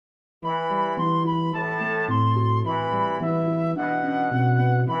Good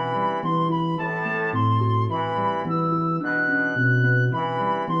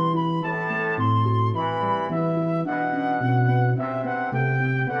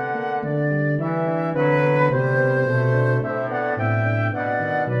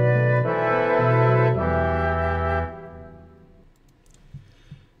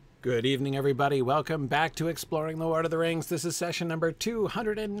evening, everybody. Welcome back to Exploring the Lord of the Rings. This is session number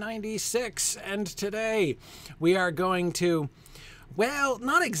 296, and today we are going to, well,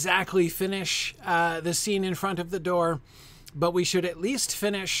 not exactly finish the scene in front of the door, but we should at least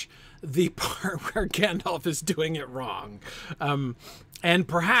finish the part where Gandalf is doing it wrong. And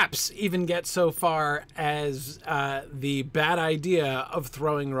perhaps even get so far as the bad idea of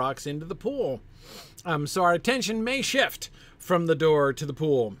throwing rocks into the pool. So our attention may shift from the door to the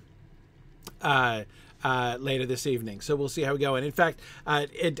pool later this evening. So we'll see how we go. And in fact,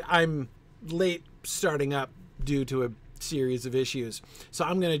 I'm late starting up due to a series of issues. So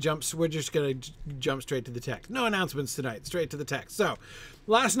we're just going to jump straight to the text. No announcements tonight, straight to the text. So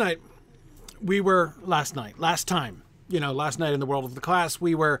last night in the world of the class,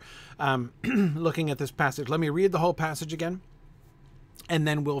 we were looking at this passage. Let me read the whole passage again, and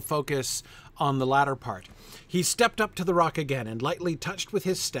then we'll focus on the latter part. He stepped up to the rock again and lightly touched with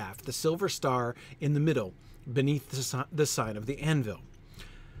his staff the silver star in the middle, beneath the sign of the anvil.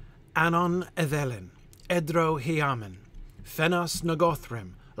 Anon Evelyn, Edro Hiamen, Fenos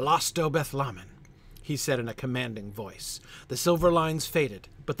Nogothrem, Lasto Bethlamen, he said in a commanding voice. The silver lines faded,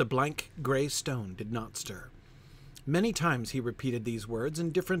 but the blank grey stone did not stir. Many times he repeated these words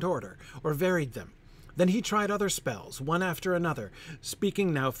in different order, or varied them. Then he tried other spells, one after another,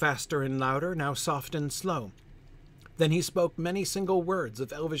 speaking now faster and louder, now soft and slow. Then he spoke many single words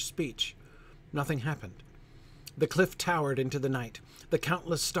of elvish speech. Nothing happened. The cliff towered into the night. The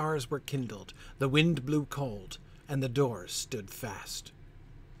countless stars were kindled. The wind blew cold, and the doors stood fast.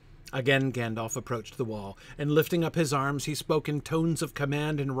 Again Gandalf approached the wall, and lifting up his arms he spoke in tones of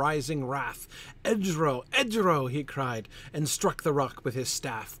command and rising wrath. "Edro, Edro," he cried, and struck the rock with his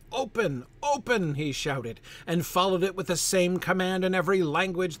staff. "Open, open," he shouted, and followed it with the same command in every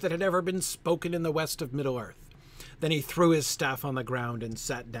language that had ever been spoken in the west of Middle-earth. Then he threw his staff on the ground and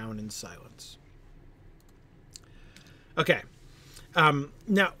sat down in silence. Okay.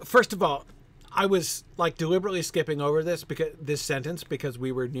 Now, first of all, I was deliberately skipping over this sentence because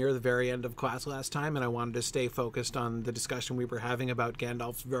we were near the very end of class last time, and I wanted to stay focused on the discussion we were having about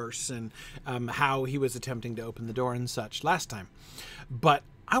Gandalf's verse and how he was attempting to open the door and such last time. But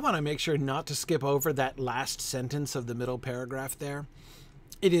I want to make sure not to skip over that last sentence of the middle paragraph there.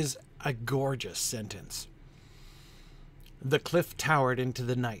 It is a gorgeous sentence. The cliff towered into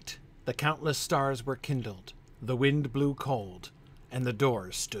the night. The countless stars were kindled. The wind blew cold, and the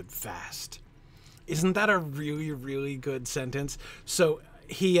doors stood fast. Isn't that a really, really good sentence? So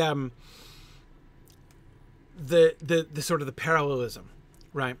he, the sort of the parallelism,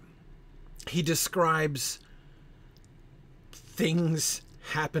 right? He describes things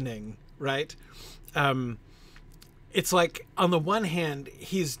happening, right? It's like, on the one hand,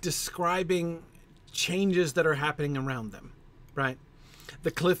 he's describing changes that are happening around them, right?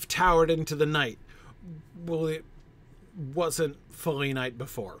 The cliff towered into the night. Well, it wasn't fully night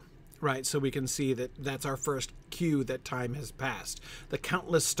before. Right, so we can see that that's our first cue that time has passed. The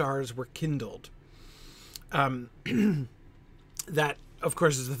countless stars were kindled. That, of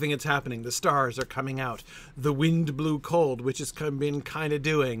course, is the thing that's happening. The stars are coming out. The wind blew cold, which has been kind of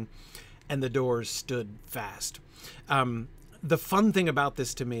doing, and the doors stood fast. The fun thing about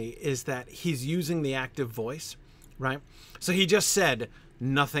this to me is that he's using the active voice, right? So he just said,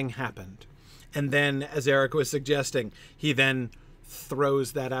 nothing happened. And then, as Eric was suggesting, he then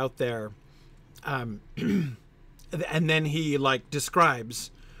throws that out there, and then he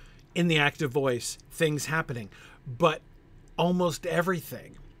describes in the active voice things happening, but almost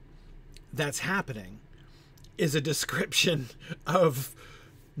everything that's happening is a description of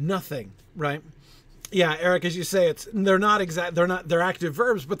nothing, right? Yeah, Eric, as you say, they're active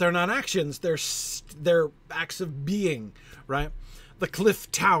verbs, but they're not actions. They're acts of being, right? The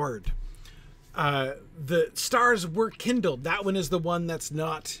cliff towered. The stars were kindled. That one is the one that's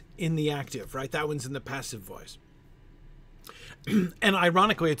not in the active, right? That one's in the passive voice. And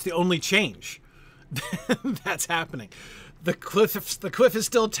ironically, it's the only change that's happening. The cliff is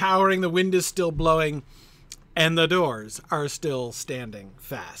still towering, the wind is still blowing, and the doors are still standing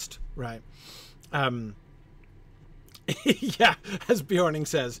fast, right? Yeah, as Bjorning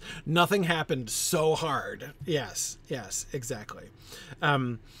says, nothing happened so hard. Yes, exactly.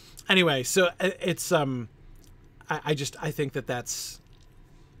 Anyway, so it's I think that's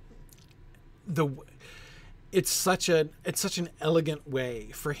the it's such an elegant way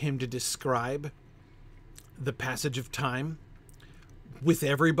for him to describe the passage of time with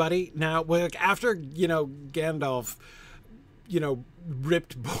everybody. Now, like, after, Gandalf,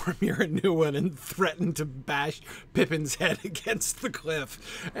 ripped Boromir a new one and threatened to bash Pippin's head against the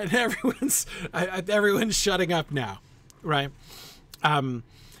cliff, and everyone's shutting up now, right? And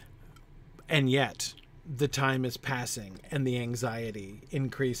yet the time is passing and the anxiety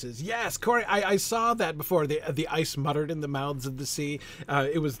increases. Yes, Corey, I saw that before. The ice muttered in the mouths of the sea.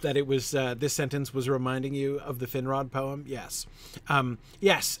 This sentence was reminding you of the Finrod poem. Yes.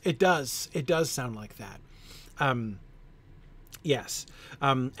 Yes, it does. It does sound like that. Yes.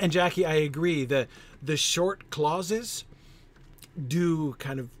 And Jackie, I agree. The short clauses do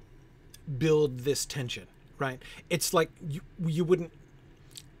kind of build this tension, right? It's like we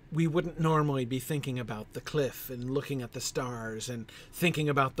wouldn't normally be thinking about the cliff and looking at the stars and thinking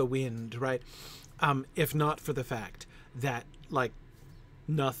about the wind, right? If not for the fact that, like,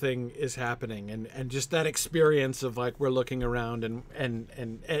 nothing is happening, and just that experience of, like, we're looking around and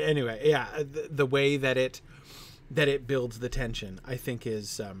anyway, yeah, the way that it builds the tension, I think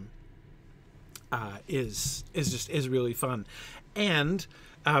is really fun. And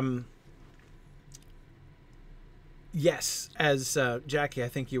yes, as Jackie, I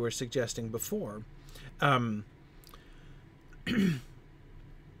think you were suggesting before,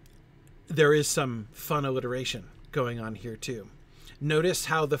 there is some fun alliteration going on here too. Notice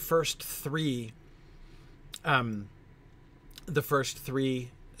how the first three, so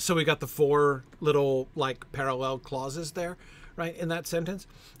we got the four little, like, parallel clauses there, right, in that sentence,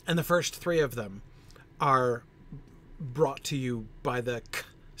 and the first three of them are brought to you by the k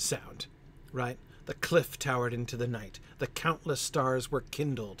sound, right? The cliff towered into the night. The countless stars were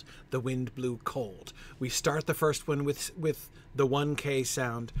kindled. The wind blew cold. We start the first one with the 1K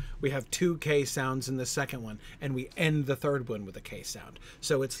sound. We have 2K sounds in the second one, and we end the third one with a K sound.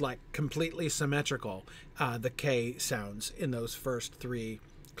 So it's like completely symmetrical, the K sounds in those first three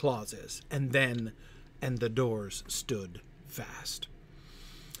clauses. And the doors stood fast.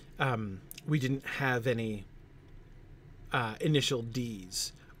 We didn't have any initial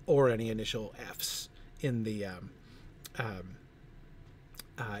D's or any initial F's in the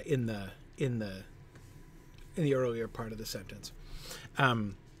earlier part of the sentence.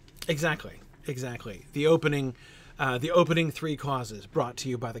 Exactly. The opening three clauses brought to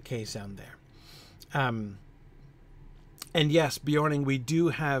you by the K sound there. And yes, Bjorning, we do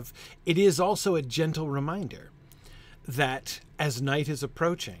have. It is also a gentle reminder that as night is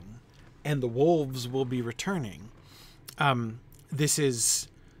approaching and the wolves will be returning, this is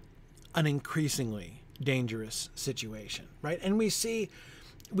an increasingly dangerous situation, right? And we see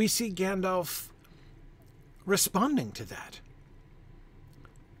Gandalf responding to that.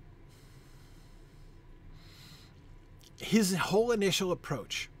 His whole initial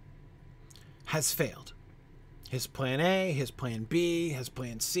approach has failed. His plan A, his plan B, his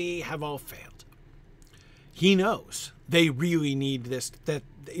plan C have all failed. He knows they really need this, that,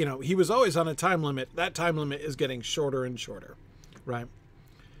 he was always on a time limit. That time limit is getting shorter and shorter, right?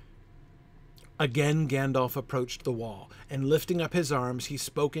 Again, Gandalf approached the wall, and lifting up his arms, he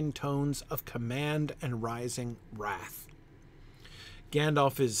spoke in tones of command and rising wrath.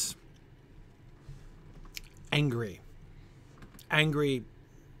 Gandalf is angry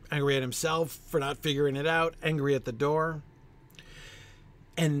at himself for not figuring it out, angry at the door.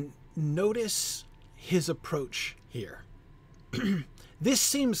 And notice his approach here. This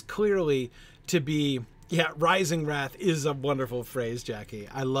seems clearly to be, rising wrath is a wonderful phrase, Jackie.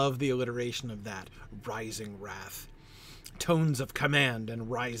 I love the alliteration of that. Rising wrath. Tones of command and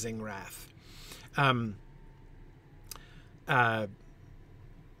rising wrath.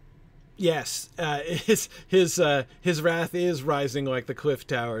 Yes, his wrath is rising like the cliff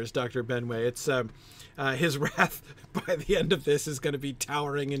towers, Dr. Benway. It's his wrath by the end of this is going to be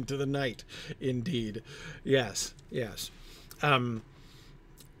towering into the night, indeed. Yes.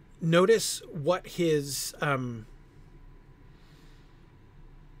 Notice what his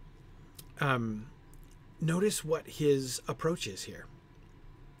approach is here.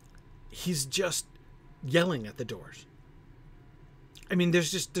 He's just yelling at the doors. I mean,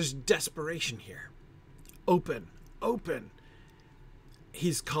 there's desperation here. Open.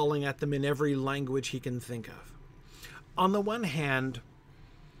 He's calling at them in every language he can think of. On the one hand,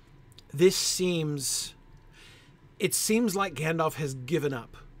 it seems like Gandalf has given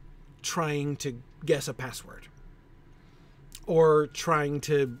up trying to guess a password or trying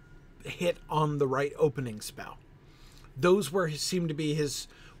to hit on the right opening spell. Those seemed to be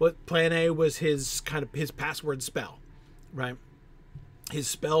what plan A was his kind of his password spell, right? his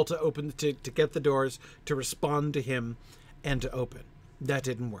spell to open, to get the doors to respond to him and to open. That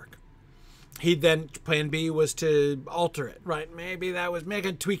didn't work. He then, plan B was to alter it, right? Maybe that was, make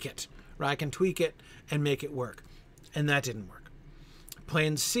it, tweak it, right? I can tweak it and make it work. And that didn't work.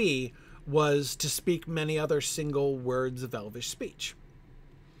 Plan C was to speak many other single words of Elvish speech,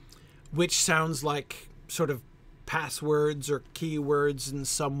 which sounds like sort of passwords or keywords in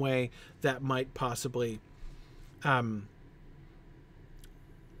some way that might possibly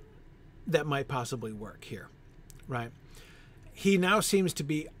work here, right? He now seems to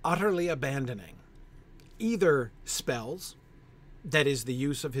be utterly abandoning either spells, that is the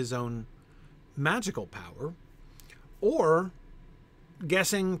use of his own magical power, or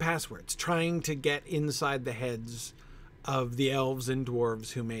guessing passwords, trying to get inside the heads of the elves and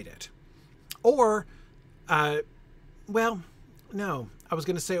dwarves who made it. Or, well, no, I was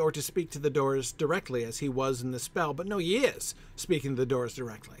going to say, or to speak to the doors directly as he was in the spell, but no, he is speaking to the doors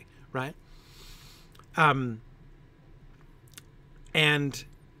directly, right? And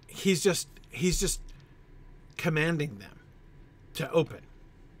he's just commanding them to open.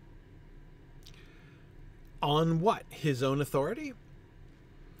 On what? His own authority?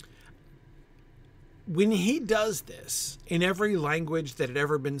 When he does this in every language that had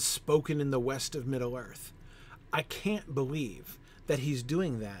ever been spoken in the west of Middle-earth, I can't believe that he's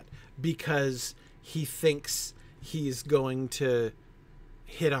doing that because he thinks he's going to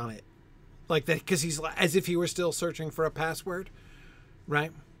hit on it. Like that, because he's as if he were still searching for a password,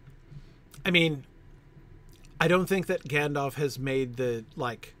 right? I mean, I don't think that Gandalf has made the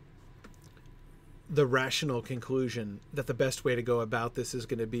rational conclusion that the best way to go about this is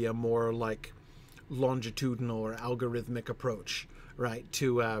going to be a more like longitudinal or algorithmic approach, right,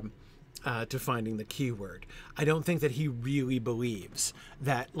 to finding the keyword. I don't think that he really believes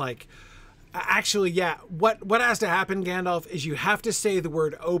that, like, actually, yeah, what has to happen, Gandalf, is you have to say the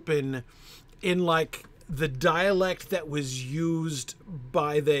word open in like the dialect that was used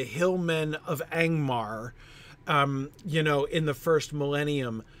by the hillmen of Angmar, you know, in the first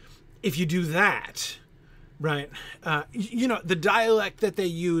millennium. If you do that, right, you know, the dialect that they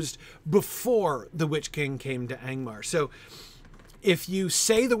used before the Witch King came to Angmar. So if you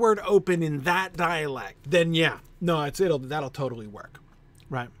say the word open in that dialect, then yeah, no, that'll totally work,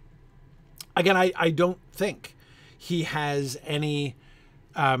 right? Again, I don't think he has any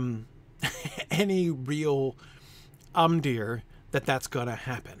any real umdir that that's going to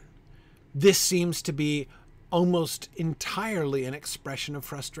happen. This seems to be almost entirely an expression of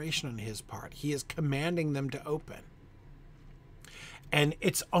frustration on his part. He is commanding them to open. And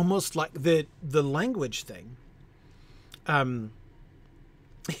it's almost like the language thing.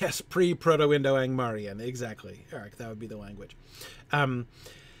 Yes, pre-Proto-Indo-Angmarian, exactly, Eric, that would be the language.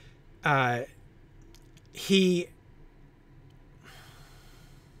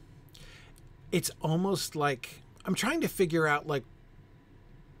 It's almost like, I'm trying to figure out, like,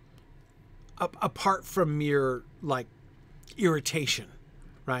 apart from mere, like, irritation,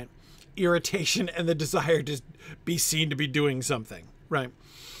 right? Irritation and the desire to be seen to be doing something, right?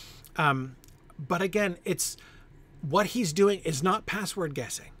 But again, it's, what he's doing is not password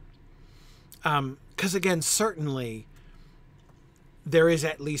guessing. Because again, certainly there is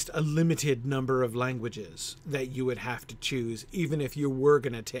at least a limited number of languages that you would have to choose, even if you were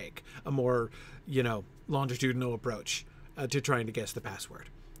going to take a more, you know, longitudinal approach to trying to guess the password,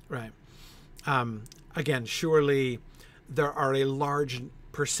 right? Again, surely there are a large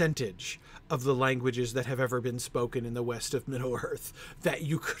percentage of the languages that have ever been spoken in the west of Middle-earth that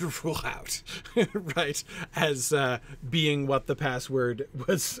you could rule out, right, as being what the password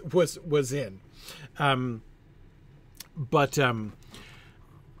was in.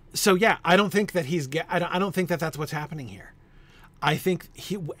 So yeah, I don't think that I don't think that that's what's happening here. I think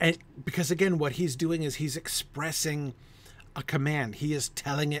because again, what he's doing is he's expressing a command. He is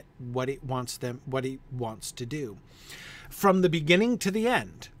telling it what he wants to do. From the beginning to the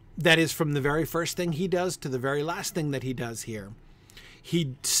end, that is, from the very first thing he does to the very last thing that he does here,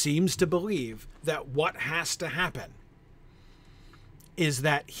 he seems to believe that what has to happen is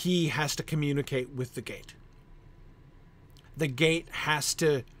that he has to communicate with the gate. The gate has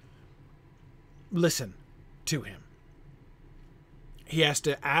to listen to him. He has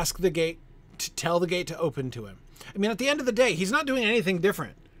to ask the gate, to tell the gate to open to him. I mean, at the end of the day, he's not doing anything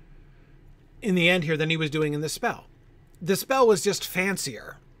different in the end here than he was doing in the spell. The spell was just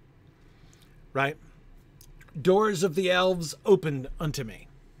fancier, right? Doors of the elves opened unto me.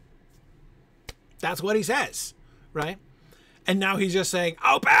 That's what he says, right? And now he's just saying,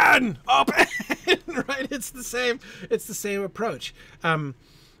 open, open, right? It's the same approach.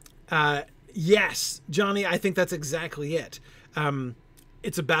 Yes, Johnny, I think that's exactly it.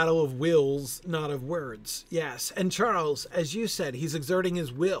 it's a battle of wills, not of words. Yes. And Charles, as you said, he's exerting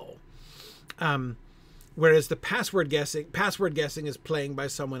his will. Whereas the password guessing is playing by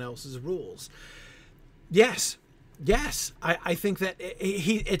someone else's rules. Yes. Yes. I think that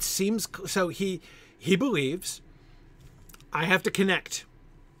it seems, so he believes I have to connect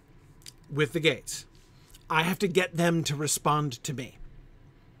with the gates. I have to get them to respond to me.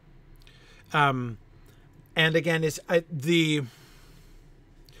 And again,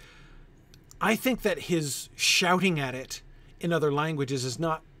 I think that his shouting at it in other languages is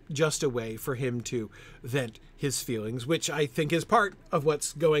not just a way for him to vent his feelings, which I think is part of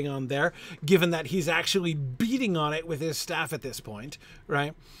what's going on there, given that he's actually beating on it with his staff at this point,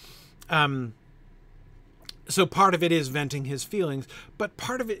 right? So part of it is venting his feelings, but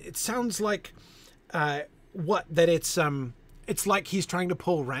part of it sounds like that it's like he's trying to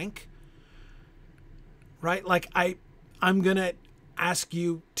pull rank, right? Like I'm gonna ask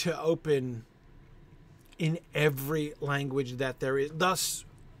you to open in every language that there is, thus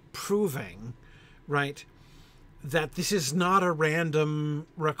proving, right, that this is not a random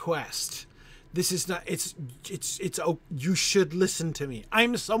request. This is not, oh, you should listen to me.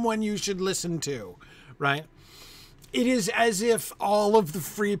 I'm someone you should listen to, right? It is as if all of the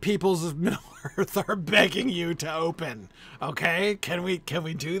free peoples of Middle Earth are begging you to open. Okay? Can we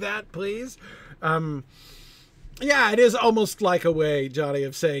do that, please? Yeah, it is almost like a way, Johnny,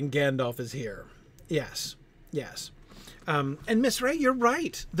 of saying Gandalf is here. Yes. Yes. And Miss Ray, you're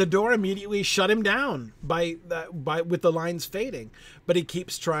right. The door immediately shut him down with the lines fading, but he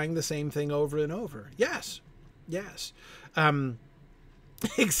keeps trying the same thing over and over. Yes. Yes.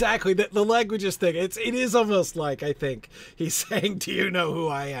 Exactly. The languages thing. It is almost like, I think he's saying, do you know who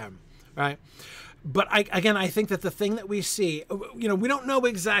I am? Right. But I think that the thing that we see, we don't know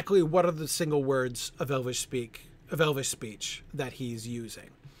exactly what are the single words of Elvish speech that he's using.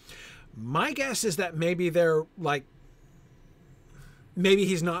 My guess is that maybe they're like, maybe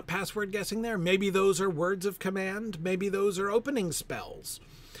he's not password guessing there. Maybe those are words of command. Maybe those are opening spells.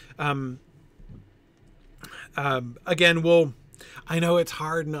 Again, I know it's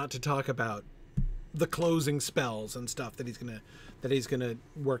hard not to talk about the closing spells and stuff that he's gonna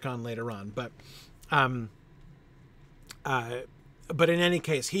work on later on. But in any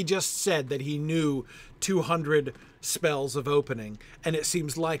case, he just said that he knew 200 spells of opening, and it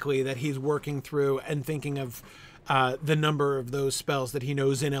seems likely that he's working through and thinking of the number of those spells that he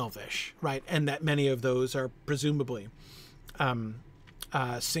knows in Elvish, right? And that many of those are presumably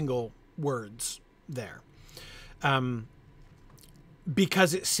single words there.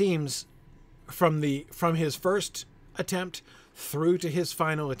 Because it seems from his first attempt through to his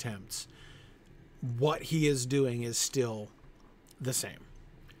final attempts, what he is doing is still the same.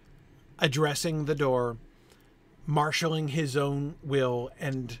 Addressing the door, marshaling his own will,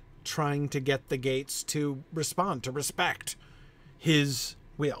 and trying to get the gates to respond, to respect his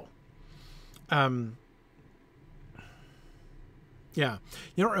will. Yeah. You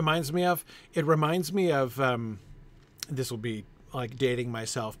know what it reminds me of? It reminds me of, this will be like dating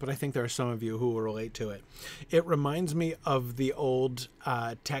myself, but I think there are some of you who will relate to it. It reminds me of the old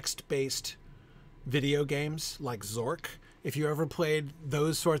text-based video games like Zork. If you ever played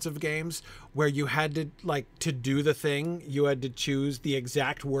those sorts of games where you had to, like, to do the thing, you had to choose the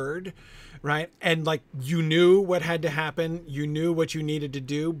exact word, right? And like, you knew what had to happen, you knew what you needed to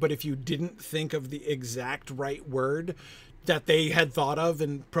do, but if you didn't think of the exact right word that they had thought of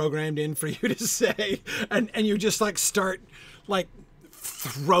and programmed in for you to say, and you just like start like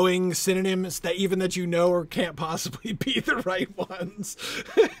throwing synonyms that you know or can't possibly be the right ones.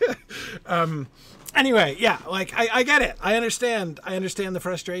 Anyway, yeah, like I get it. I understand the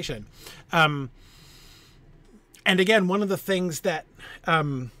frustration. And again, one of the things that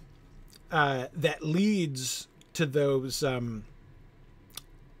that leads to those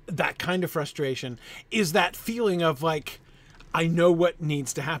that kind of frustration is that feeling of like, I know what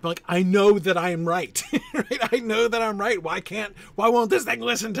needs to happen. Like, I know that I'm right. Right? I know that I'm right. Why won't this thing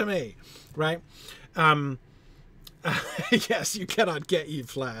listen to me? Right? Yes, you cannot get ye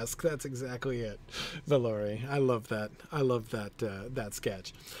flask. That's exactly it, Valori. I love that. I love that that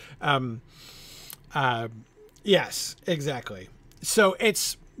sketch. Yes, exactly. So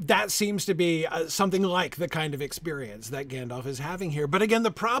that seems to be something like the kind of experience that Gandalf is having here. But again,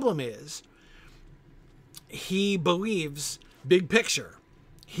 the problem is he believes big picture.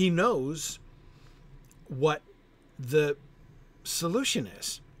 He knows what the solution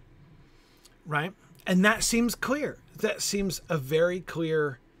is, right? And that seems clear. That seems a very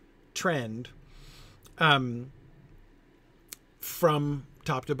clear trend from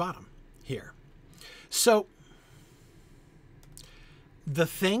top to bottom here. So The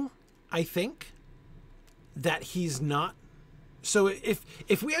thing, I think, that he's not... So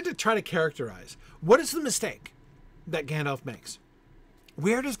if we had to try to characterize, what is the mistake that Gandalf makes?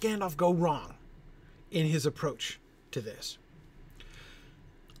 Where does Gandalf go wrong in his approach to this?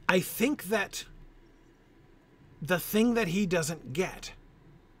 I think that the thing that he doesn't get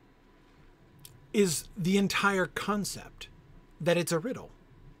is the entire concept that it's a riddle.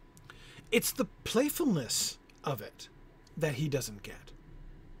 It's the playfulness of it that he doesn't get.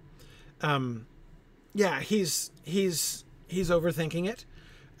 Yeah, he's overthinking it.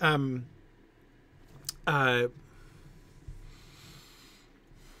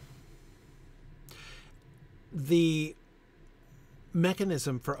 The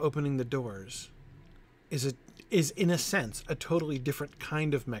mechanism for opening the doors is in a sense a totally different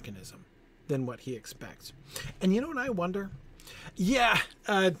kind of mechanism than what he expects. And you know what I wonder? Yeah,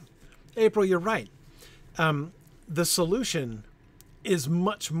 April, you're right. The solution is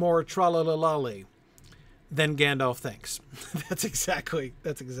much more tra-la-la-lally than Gandalf thinks. That's exactly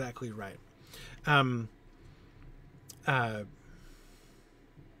right.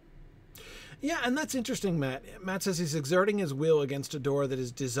 Yeah, and that's interesting, Matt. Matt says he's exerting his will against a door that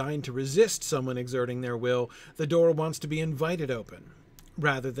is designed to resist someone exerting their will. The door wants to be invited open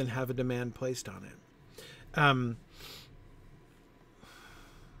rather than have a demand placed on it.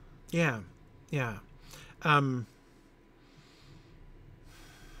 Yeah.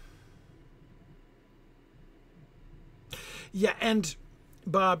 Yeah, and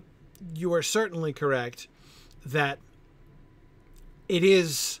Bob, you are certainly correct that it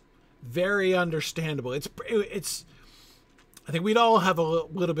is very understandable. It's I think we'd all have a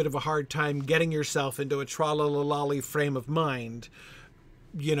little bit of a hard time getting yourself into a tra-la-la-lally frame of mind,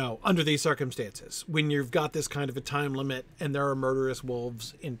 you know, under these circumstances, when you've got this kind of a time limit and there are murderous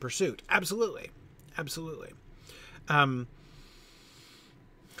wolves in pursuit. Absolutely. But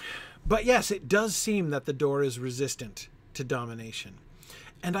yes, it does seem that the door is resistant to domination.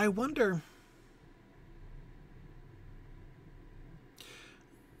 And I wonder...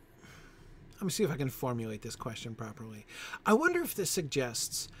 Let me see if I can formulate this question properly. I wonder if this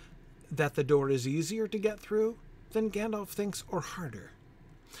suggests that the door is easier to get through than Gandalf thinks, or harder.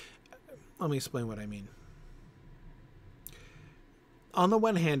 Let me explain what I mean. On the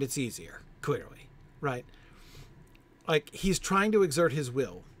one hand, it's easier, clearly, right? Like, he's trying to exert his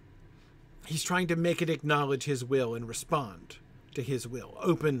will. He's trying to make it acknowledge his will and respond to his will.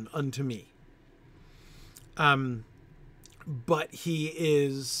 Open unto me. But he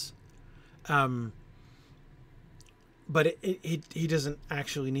is... but he doesn't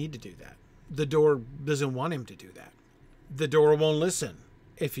actually need to do that. The door doesn't want him to do that. The door won't listen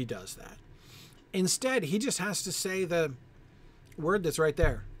if he does that. Instead, he just has to say the word that's right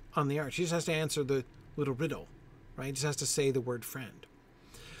there on the arch. He just has to answer the little riddle, right? He just has to say the word friend.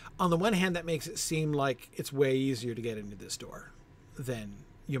 On the one hand, that makes it seem like it's way easier to get into this door than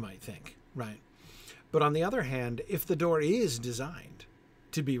you might think, right? But on the other hand, if the door is designed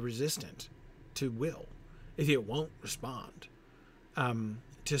to be resistant to will, if it won't respond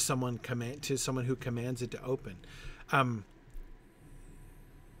to someone who commands it to open,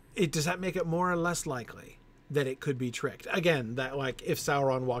 does that make it more or less likely that it could be tricked? Again, that, like, if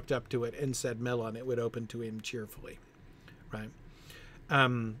Sauron walked up to it and said Melon, it would open to him cheerfully, right?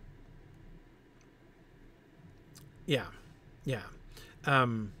 Yeah.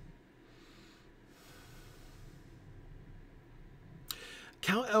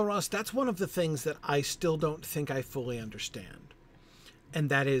 Count Elros, that's one of the things that I still don't think I fully understand. And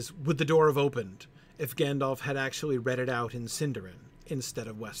that is, would the door have opened if Gandalf had actually read it out in Sindarin instead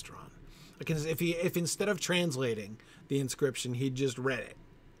of Westeron? Because if instead of translating the inscription, he'd just read it.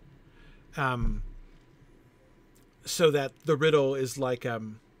 So that the riddle is like yeah,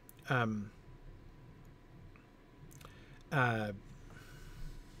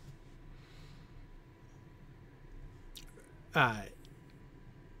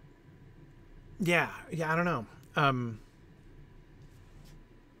 I don't know.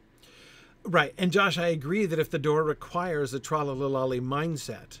 Right, and Josh, I agree that if the door requires a tra-la-la-lally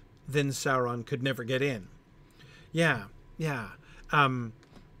mindset, then Sauron could never get in. Yeah. Yeah,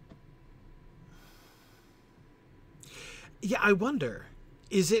 I wonder,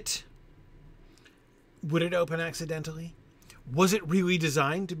 would it open accidentally? Was it really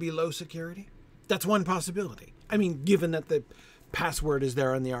designed to be low security? That's one possibility. I mean, given that the password is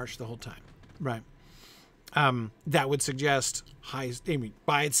there on the arch the whole time. Right. That would suggest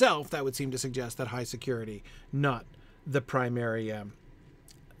by itself, that would seem to suggest that high security, not the primary,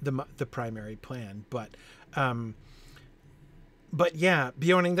 the primary plan. But yeah,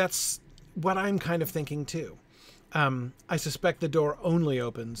 Bjorning, that's what I'm kind of thinking too. I suspect the door only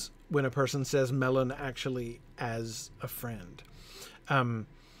opens when a person says Melon actually as a friend.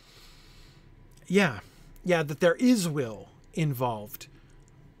 Yeah, that there is will involved,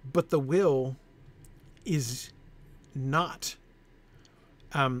 but the will is not.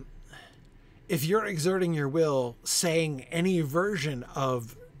 If you're exerting your will, saying any version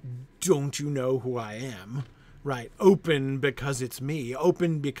of "Don't you know who I am?" right? Open because it's me.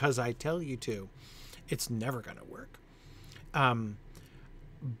 Open because I tell you to. It's never going to work.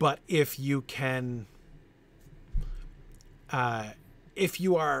 But if you can, if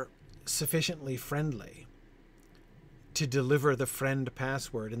you are sufficiently friendly to deliver the friend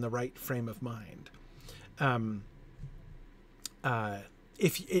password in the right frame of mind,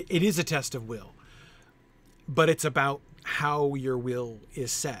 if it is a test of will, but it's about how your will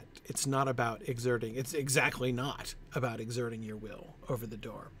is set. It's not about exerting. It's exactly not about exerting your will over the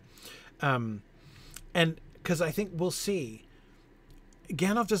door. And because I think we'll see,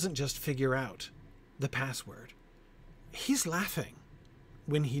 Gandalf doesn't just figure out the password. He's laughing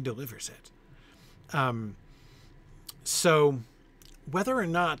when he delivers it. So whether or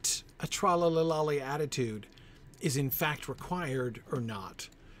not a tra-la-la-lolly attitude is in fact required or not,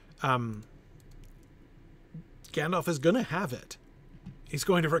 Gandalf is going to have it. He's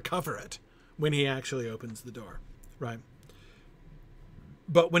going to recover it when he actually opens the door, right?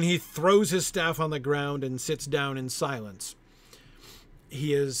 But when he throws his staff on the ground and sits down in silence,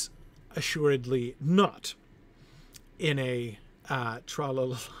 he is assuredly not in a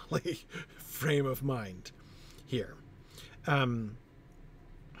tra-la-la-lolly frame of mind here.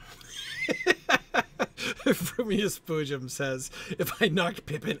 Frumius Pujum says, if I knocked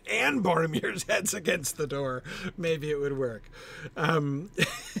Pippin and Boromir's heads against the door, maybe it would work.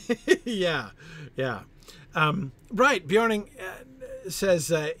 Yeah. Right, Bjorning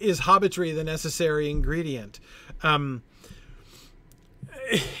says, is hobbitry the necessary ingredient? In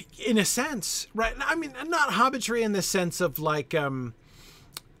a sense, right? I mean, not hobbitry in the sense of like, you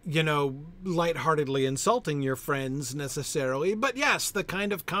know, lightheartedly insulting your friends necessarily, but yes, the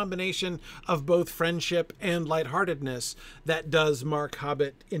kind of combination of both friendship and lightheartedness that does mark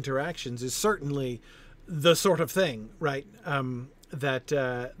Hobbit interactions is certainly the sort of thing, right?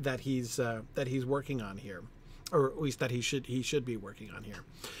 That he's working on here, or at least that he should be working on here.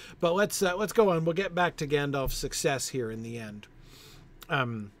 But let's go on. We'll get back to Gandalf's success here in the end. I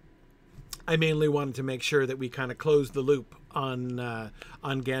mainly wanted to make sure that we kind of close the loop on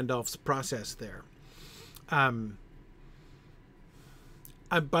Gandalf's process there. By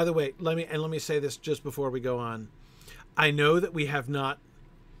the way, let me say this just before we go on. I know that we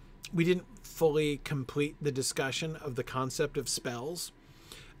didn't fully complete the discussion of the concept of spells,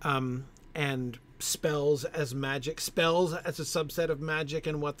 and spells as magic, spells as a subset of magic,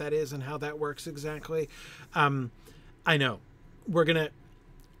 and what that is and how that works exactly. I know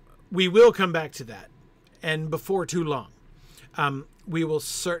we will come back to that, and before too long. We will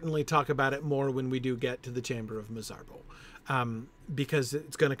certainly talk about it more when we do get to the Chamber of Mizarble, because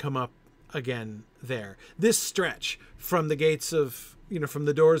it's going to come up again there. This stretch from the gates of, from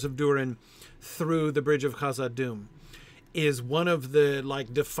the doors of Durin through the bridge of Khazad-dûm is one of the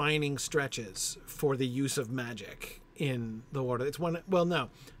like defining stretches for the use of magic in the Lord. It's one. Well, no,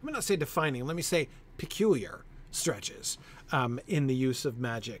 let me not say defining. Let me say peculiar stretches in the use of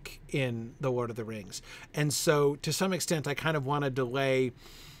magic in The Lord of the Rings. And so to some extent, I kind of want to delay,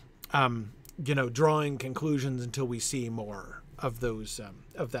 drawing conclusions until we see more of those,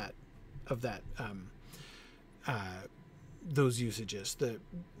 those usages,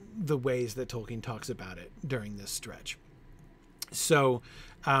 the ways that Tolkien talks about it during this stretch. So,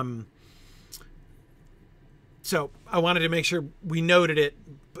 so I wanted to make sure we noted it.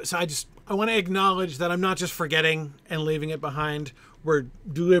 So I want to acknowledge that I'm not just forgetting and leaving it behind. We're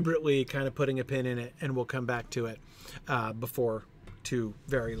deliberately kind of putting a pin in it, and we'll come back to it before too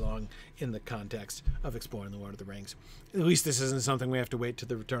very long in the context of exploring the Lord of the Rings. At least this isn't something we have to wait to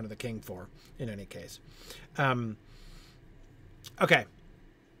the Return of the King for, in any case. Okay.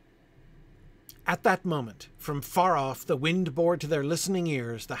 At that moment, from far off, the wind bore to their listening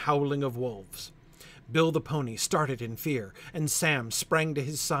ears the howling of wolves. Bill the pony started in fear, and Sam sprang to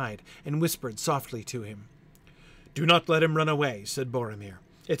his side and whispered softly to him. "Do not let him run away," said Boromir.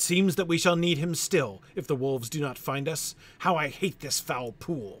 "It seems that we shall need him still, if the wolves do not find us. How I hate this foul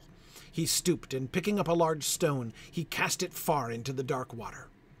pool!" He stooped, and picking up a large stone, he cast it far into the dark water.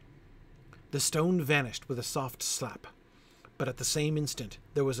 The stone vanished with a soft slap, but at the same instant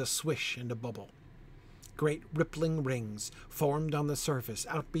there was a swish and a bubble. Great rippling rings formed on the surface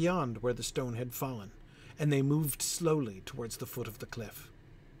out beyond where the stone had fallen, and they moved slowly towards the foot of the cliff.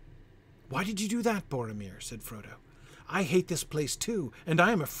 "Why did you do that, Boromir?" said Frodo. "I hate this place too, and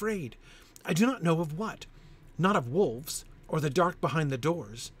I am afraid. I do not know of what. Not of wolves, or the dark behind the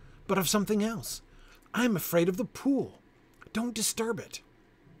doors, but of something else. I am afraid of the pool. Don't disturb it."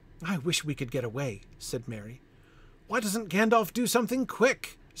 "I wish we could get away," said Merry. "Why doesn't Gandalf do something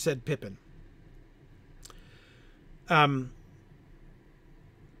quick?" said Pippin.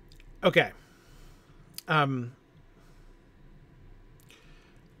 Okay.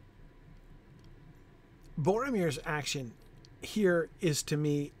 Boromir's action here is, to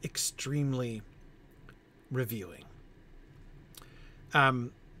me, extremely revealing. I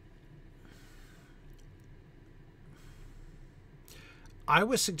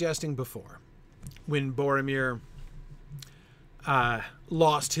was suggesting before, when Boromir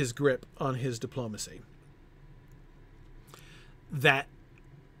lost his grip on his diplomacy, that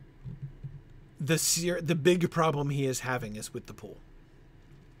the big problem he is having is with the pool.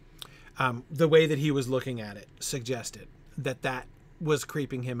 The way that he was looking at it suggested that was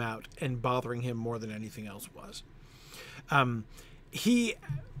creeping him out and bothering him more than anything else was. He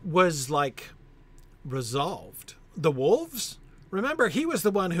was like resolved. The wolves, remember, he was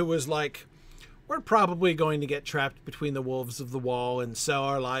the one who was like, "We're probably going to get trapped between the wolves of the wall and sell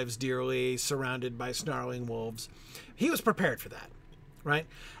our lives dearly, surrounded by snarling wolves." He was prepared for that, right?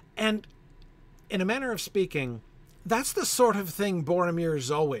 And in a manner of speaking, that's the sort of thing Boromir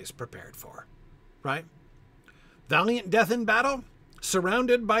is always prepared for, right? Valiant death in battle,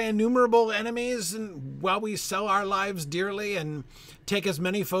 surrounded by innumerable enemies, and while we sell our lives dearly and take as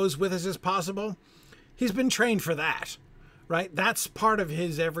many foes with us as possible. He's been trained for that, right? That's part of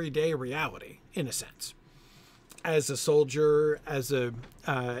his everyday reality, in a sense. As a soldier, as a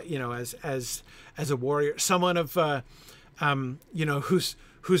as a warrior, someone of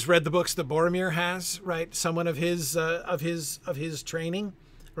who's read the books that Boromir has, right? Someone of his training,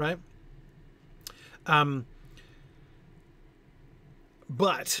 right?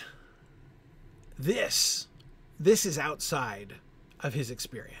 But this is outside of his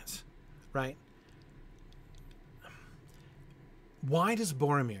experience, right? Why does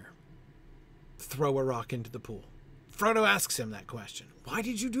Boromir throw a rock into the pool? Frodo asks him that question. Why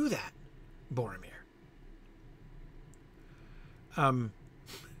did you do that, Boromir?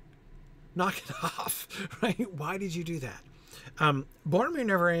 Knock it off, right? Why did you do that? Boromir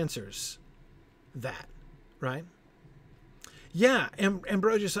never answers that, right? Yeah,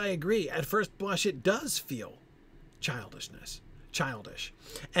 Ambrosius, I agree. At first blush, it does feel childish.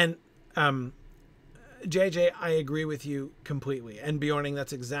 And JJ, I agree with you completely. And Bjorning,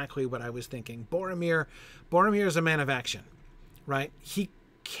 that's exactly what I was thinking. Boromir is a man of action, right? He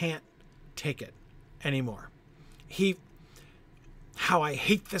can't take it anymore. How I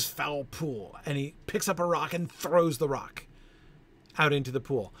hate this foul pool. And he picks up a rock and throws the rock out into the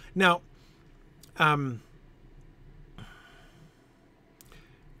pool. Now,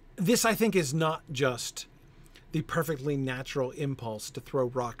 this, I think, is not just the perfectly natural impulse to throw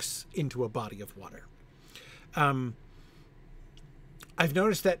rocks into a body of water. I've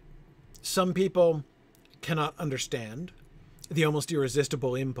noticed that some people cannot understand the almost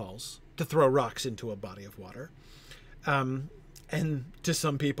irresistible impulse to throw rocks into a body of water. And to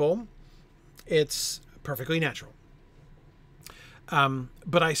some people, it's perfectly natural.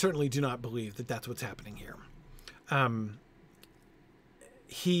 But I certainly do not believe that that's what's happening here.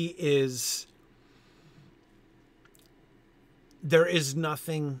 There is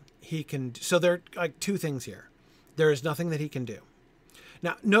nothing he can do. So there are like two things here. There is nothing that he can do.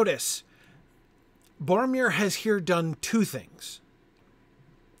 Now, notice, Boromir has here done two things.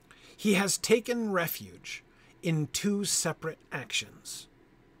 He has taken refuge in two separate actions,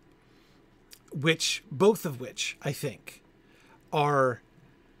 both of which I think are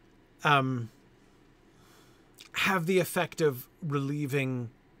have the effect of relieving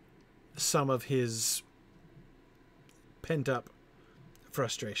some of his pent-up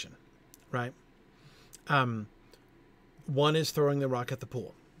frustration, right? One is throwing the rock at the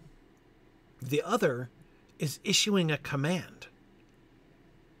pool. The other is issuing a command.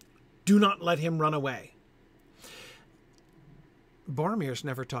 Do not let him run away. Boromir's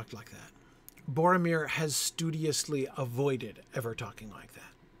never talked like that. Boromir has studiously avoided ever talking like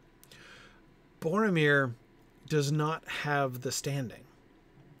that. Boromir does not have the standing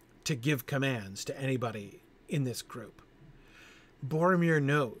to give commands to anybody in this group. Boromir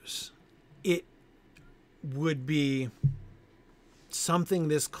knows it would be something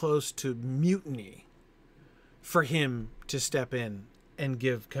this close to mutiny for him to step in and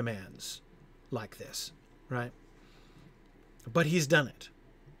give commands like this, right? But he's done it.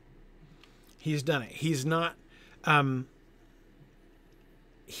 He's done it. He's not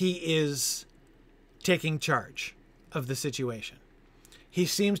he is taking charge of the situation. He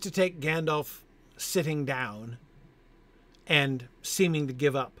seems to take Gandalf sitting down and seeming to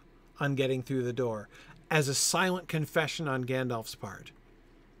give up on getting through the door as a silent confession on Gandalf's part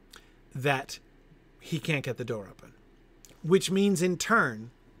that he can't get the door open. Which means, in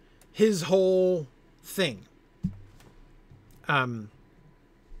turn, his whole thing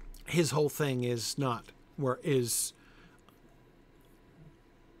is not where is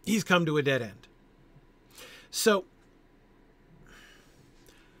he's come to a dead end. So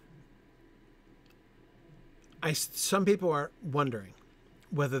some people are wondering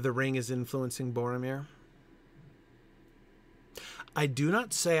whether the ring is influencing Boromir. I do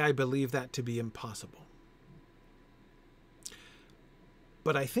not say I believe that to be impossible.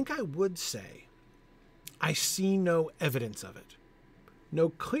 But I think I would say I see no evidence of it. No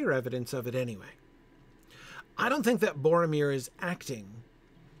clear evidence of it anyway. I don't think that Boromir is acting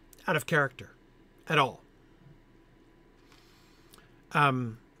out of character at all.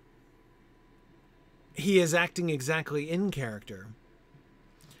 He is acting exactly in character.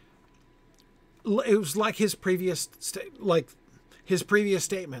 It was like his previous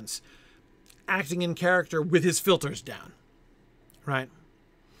statements, acting in character with his filters down, right?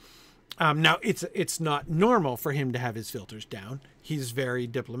 Now it's not normal for him to have his filters down. He's very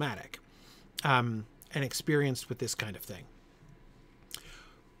diplomatic, and experienced with this kind of thing.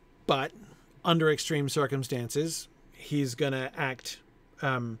 But under extreme circumstances, he's gonna act.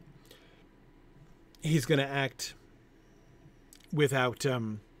 Without,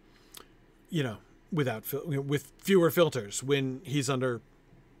 with fewer filters when he's under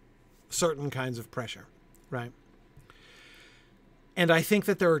certain kinds of pressure, right? And I think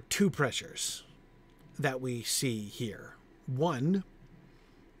that there are two pressures that we see here. One,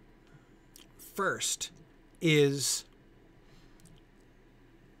 first, is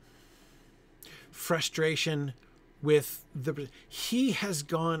frustration with he has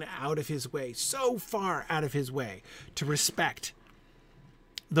gone out of his way, so far out of his way, to respect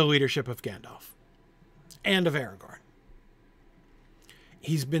the leadership of Gandalf and of Aragorn.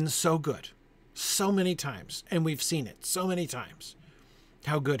 He's been so good so many times, and we've seen it so many times,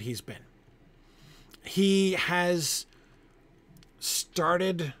 how good he's been. He has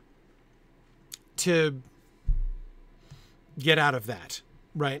started to get out of that,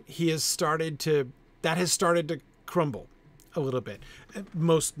 right? That has started to crumble a little bit,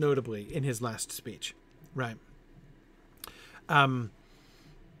 most notably in his last speech, right?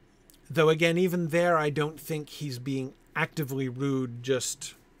 Though again, even there, I don't think he's being actively rude,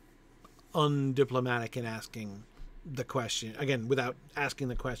 just undiplomatic in asking the question, again, without asking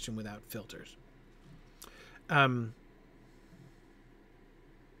the question without filters. The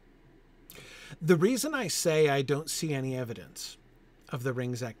reason I say I don't see any evidence of the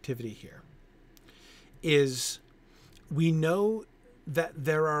ring's activity here is we know that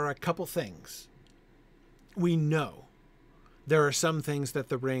there are a couple things. We know there are some things that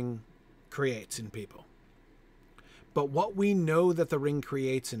the ring creates in people. But what we know that the ring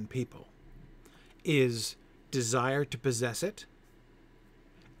creates in people is desire to possess it,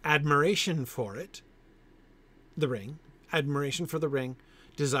 admiration for it, the ring, admiration for the ring,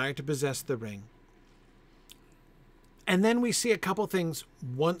 desire to possess the ring. And then we see a couple things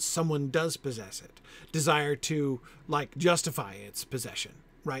once someone does possess it. Desire to, like, justify its possession,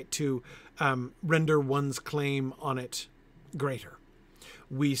 right? To render one's claim on it greater.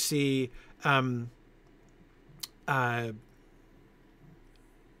 We see an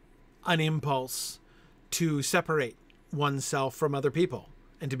impulse to separate oneself from other people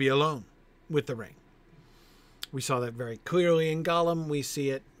and to be alone with the ring. We saw that very clearly in Gollum. We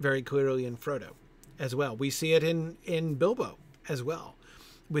see it very clearly in Frodo as well. We see it in Bilbo as well,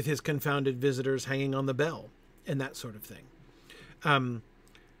 with his confounded visitors hanging on the bell and that sort of thing.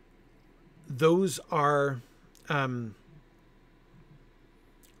 Those are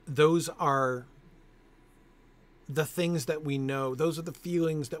the things that we know. Those are the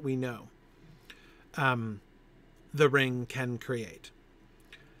feelings that we know the ring can create.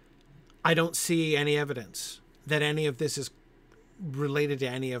 I don't see any evidence that any of this is related to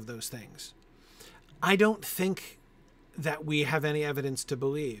any of those things. I don't think that we have any evidence to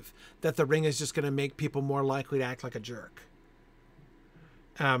believe that the ring is just going to make people more likely to act like a jerk.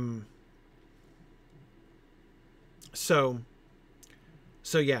 So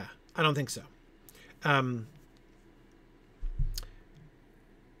yeah, I don't think so. I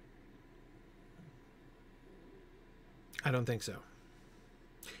don't think so.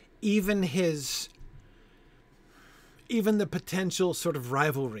 Even the potential sort of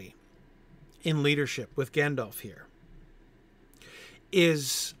rivalry in leadership with Gandalf here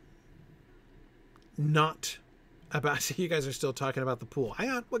is not about... You guys are still talking about the pool. Hang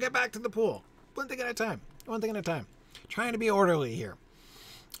on, we'll get back to the pool. One thing at a time. One thing at a time. Trying to be orderly here.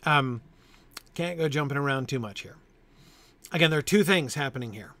 Can't go jumping around too much here. Again, there are two things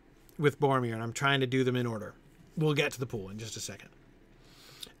happening here with Boromir, and I'm trying to do them in order. We'll get to the pool in just a second.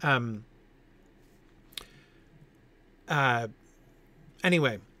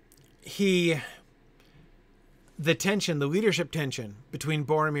 Anyway, the tension, the leadership tension between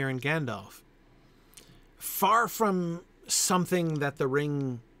Boromir and Gandalf, far from something that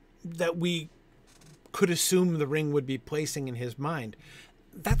that we could assume the ring would be placing in his mind,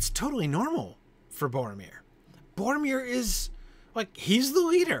 that's totally normal for Boromir. Boromir is, like, he's the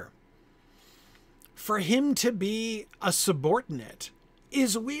leader. For him to be a subordinate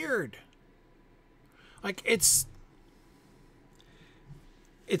is weird. Like, it's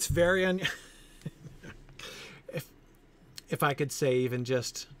very if I could say, even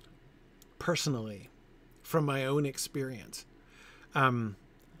just personally from my own experience,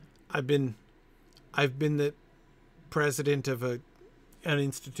 I've been the president of an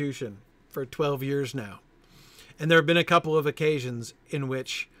institution for 12 years now, and there have been a couple of occasions in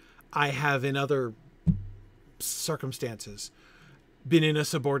which I have, in other circumstances, been in a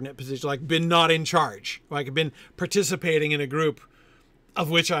subordinate position, like been not in charge, like been participating in a group of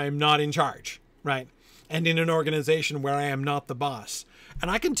which I am not in charge, right? And in an organization where I am not the boss.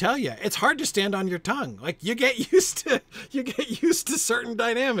 And I can tell you, it's hard to stand on your tongue. Like, you get used to certain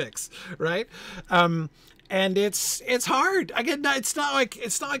dynamics, right? And it's hard. Again, it's not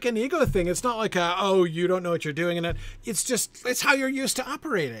like an ego thing. It's not like oh, you don't know what you're doing, and it's how you're used to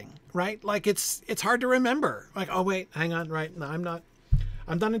operating, right? Like, it's hard to remember. Like, oh wait, hang on, right? No, I'm not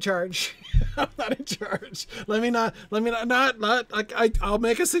in charge. I'm not in charge. Let me not. I'll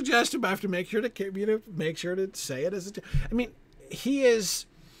make a suggestion, but I have to make sure to say it as I mean, he is,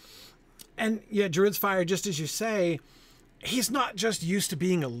 and yeah, Druid's Fire, just as you say, he's not just used to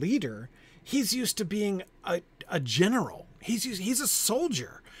being a leader. He's used to being a general. He's a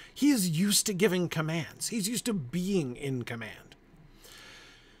soldier. He is used to giving commands. He's used to being in command.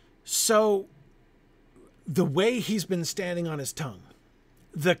 So the way he's been standing on his tongue,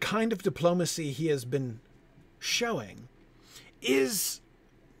 the kind of diplomacy he has been showing, is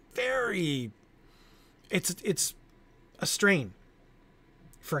very, it's a strain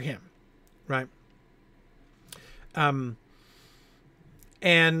for him, right?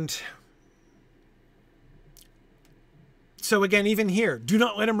 And so again, even here, do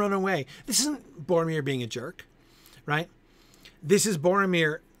not let him run away. This isn't Boromir being a jerk, right? This is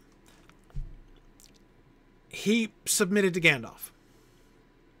Boromir. He submitted to Gandalf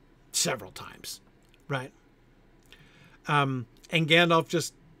several times, right? And Gandalf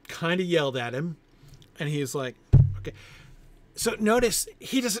just kind of yelled at him, and he's like, okay. So notice,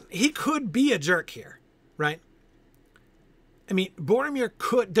 he could be a jerk here, right? I mean,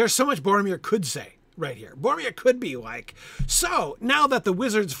 there's so much Boromir could say right here. Boromir could be like, so now that the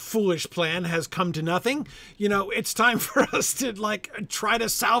wizard's foolish plan has come to nothing, it's time for us to, like, try to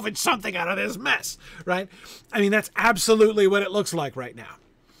salvage something out of this mess, right? I mean, that's absolutely what it looks like right now.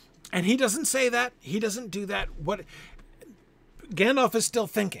 And he doesn't say that. He doesn't do that. What Gandalf is still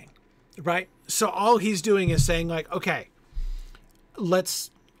thinking, right? So all he's doing is saying, like, okay,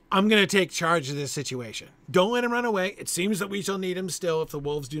 I'm going to take charge of this situation. Don't let him run away. It seems that we shall need him still if the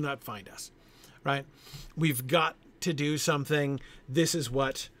wolves do not find us, right? We've got to do something. This is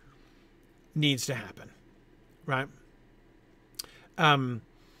what needs to happen, right? And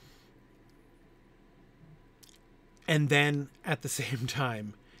then at the same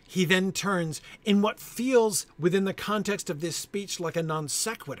time, he then turns, in what feels, within the context of this speech, like a non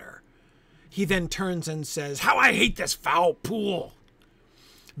sequitur, he then turns and says, how I hate this foul pool.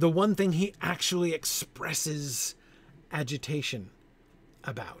 The one thing he actually expresses agitation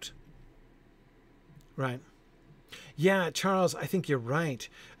about. Right? Yeah, Charles, I think you're right.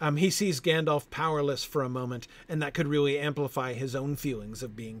 He sees Gandalf powerless for a moment, and that could really amplify his own feelings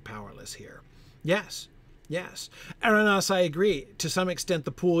of being powerless here. Yes. Yes. Aranas, I agree. To some extent,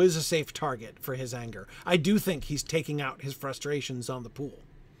 the pool is a safe target for his anger. I do think he's taking out his frustrations on the pool,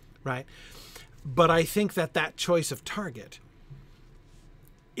 right? But I think that choice of target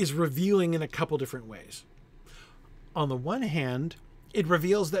is revealing in a couple different ways. On the one hand, it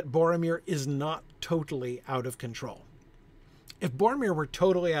reveals that Boromir is not totally out of control. If Boromir were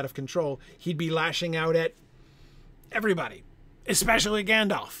totally out of control, he'd be lashing out at everybody, especially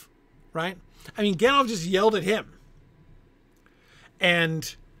Gandalf, right? I mean, Gandalf just yelled at him.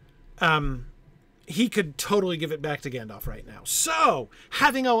 And he could totally give it back to Gandalf right now. So,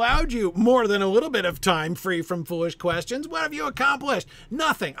 having allowed you more than a little bit of time free from foolish questions, what have you accomplished?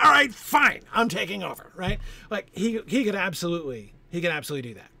 Nothing. All right, fine. I'm taking over, right? Like, he could absolutely do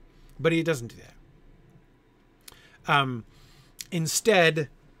that. But he doesn't do that. Instead,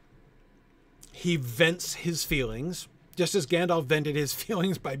 he vents his feelings, just as Gandalf vented his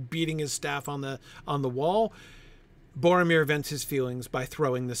feelings by beating his staff on the wall. Boromir vents his feelings by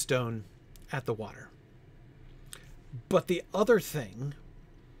throwing the stone at the water. But the other thing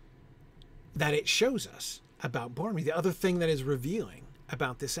that it shows us about Boromir, the other thing that is revealing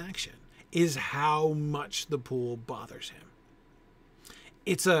about this action, is how much the pool bothers him.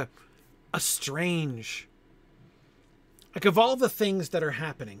 It's a strange, like, of all the things that are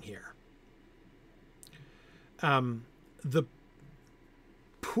happening here, the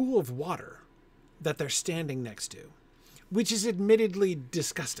pool of water that they're standing next to, which is admittedly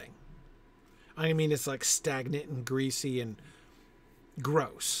disgusting. I mean, it's like stagnant and greasy and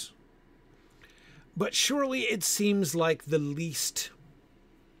gross. But surely it seems like the least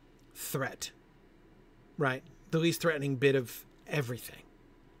threat, right? The least threatening bit of everything.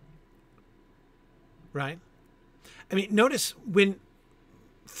 Right? I mean, notice when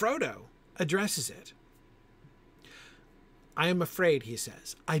Frodo addresses it. I am afraid, he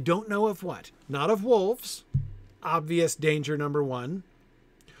says. I don't know of what. Not of wolves, obvious danger number 1,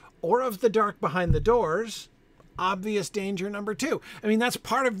 or of the dark behind the doors, obvious danger number 2. I mean, that's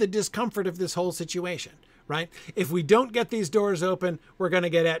part of the discomfort of this whole situation, right? If we don't get these doors open, we're going to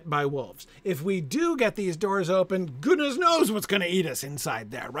get ate by wolves. If we do get these doors open, goodness knows what's going to eat us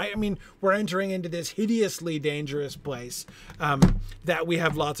inside there, right? I mean, we're entering into this hideously dangerous place that we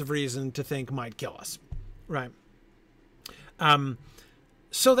have lots of reason to think might kill us, right?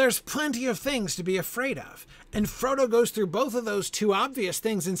 So there's plenty of things to be afraid of. And Frodo goes through both of those two obvious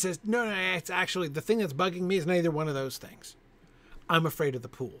things and says, no, it's actually, the thing that's bugging me is neither one of those things. I'm afraid of the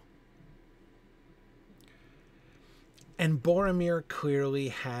pool. And Boromir clearly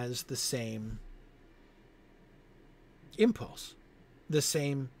has the same impulse, the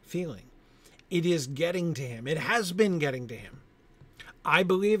same feeling. It is getting to him. It has been getting to him. I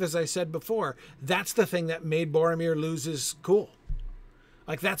believe, as I said before, that's the thing that made Boromir lose his cool.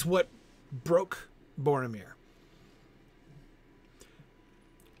 Like, that's what broke Boromir.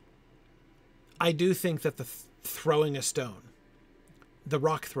 I do think that the throwing a stone, the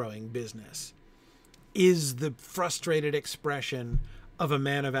rock throwing business, is the frustrated expression of a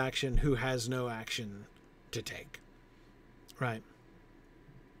man of action who has no action to take. Right?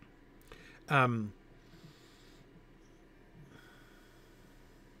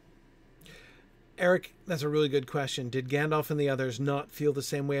 Eric, that's a really good question. Did Gandalf and the others not feel the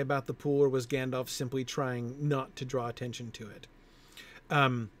same way about the pool, or was Gandalf simply trying not to draw attention to it?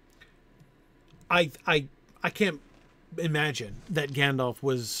 I can't imagine that Gandalf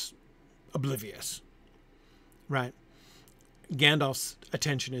was oblivious, right? Gandalf's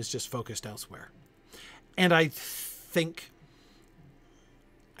attention is just focused elsewhere. And I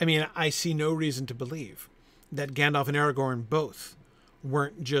see no reason to believe that Gandalf and Aragorn both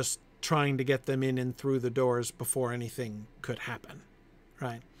weren't just trying to get them in and through the doors before anything could happen,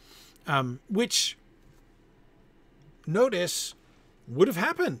 right? Which, notice, would have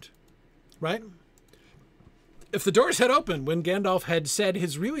happened, right? If the doors had opened when Gandalf had said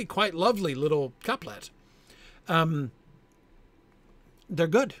his really quite lovely little couplet, they're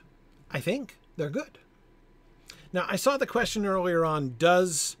good. I think they're good. Now, I saw the question earlier on,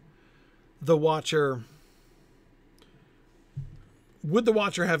 would the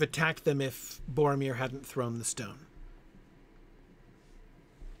Watcher have attacked them if Boromir hadn't thrown the stone?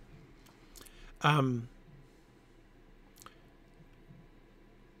 I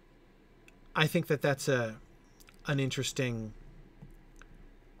think that's an interesting...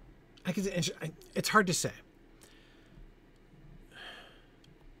 it's hard to say.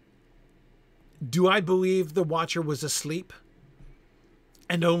 Do I believe the Watcher was asleep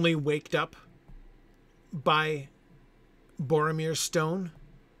and only waked up by Boromir's stone?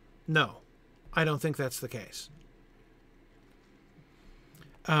 No, I don't think that's the case.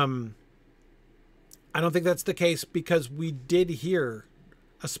 I don't think that's the case because we did hear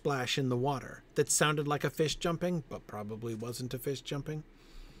a splash in the water that sounded like a fish jumping, but probably wasn't a fish jumping.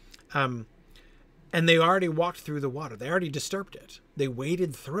 And they already walked through the water. They already disturbed it. They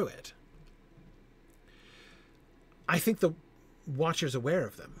waded through it. I think the Watcher's aware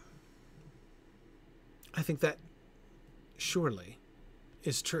of them. I think that surely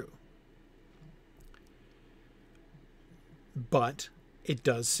is true. But it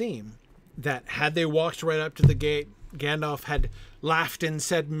does seem that had they walked right up to the gate, Gandalf had laughed and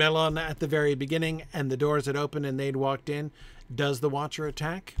said Melon at the very beginning, and the doors had opened and they'd walked in. Does the Watcher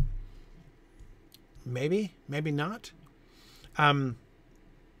attack? Maybe, maybe not.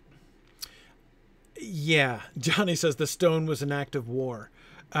 Yeah, Johnny says the stone was an act of war.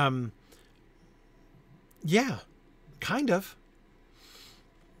 Yeah, kind of.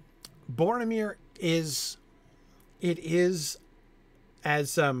 Boromir is, it is,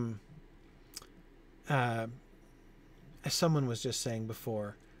 as someone was just saying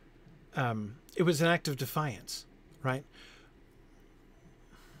before, it was an act of defiance, right?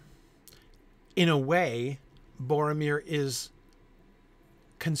 In a way, Boromir is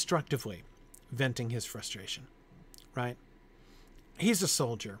constructively venting his frustration, right? He's a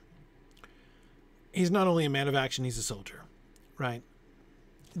soldier. He's not only a man of action, he's a soldier, right?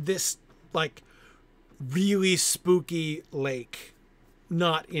 This, like, really spooky lake,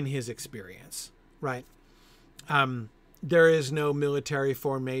 not in his experience, right? There is no military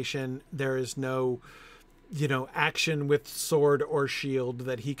formation. There is no, action with sword or shield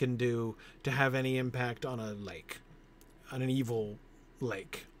that he can do to have any impact on a lake, on an evil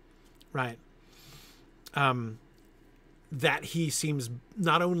lake, right? That he seems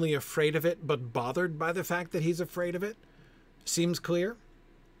not only afraid of it, but bothered by the fact that he's afraid of it seems clear.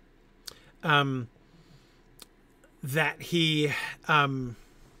 That he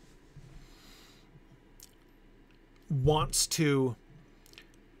wants to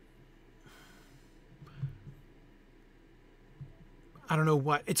I don't know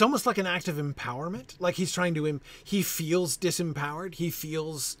what. It's almost like an act of empowerment. Like he's trying to he feels disempowered. He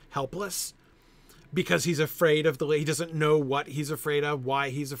feels helpless because he's afraid of he doesn't know what he's afraid of, why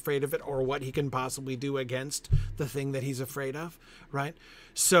he's afraid of it, or what he can possibly do against the thing that he's afraid of, right?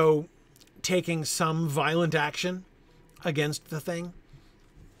 So taking some violent action against the thing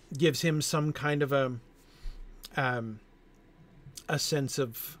gives him some kind of a sense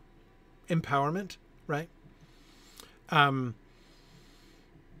of empowerment, right?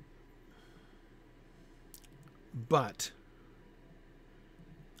 But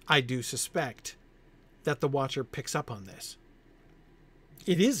I do suspect that the Watcher picks up on this.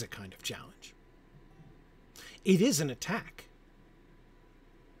 It is a kind of challenge. It is an attack.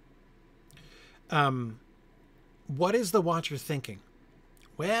 What is the Watcher thinking?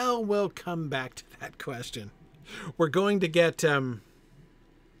 Well, we'll come back to that question. We're going to get a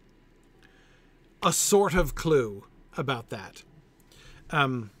sort of clue about that.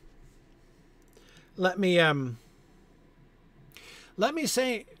 Let me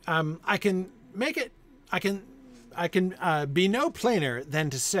say, I can make it, I can be no plainer than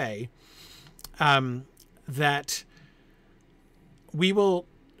to say that we will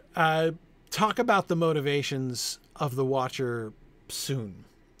talk about the motivations of the Watcher soon.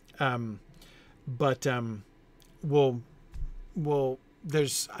 But I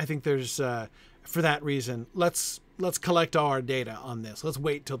think there's for that reason, let's collect all our data on this. Let's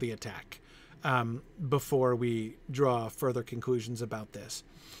wait till the attack before we draw further conclusions about this.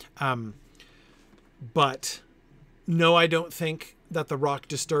 But no, I don't think that the rock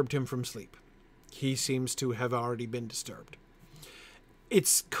disturbed him from sleep. He seems to have already been disturbed.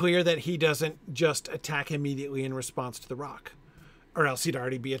 It's clear that he doesn't just attack immediately in response to the rock, or else he'd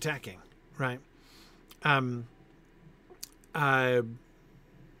already be attacking, right? But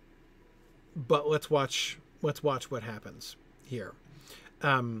let's watch what happens here.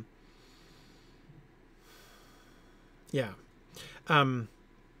 Yeah.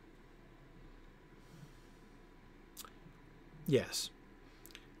 Yes.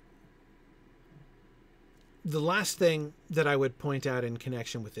 The last thing that I would point out in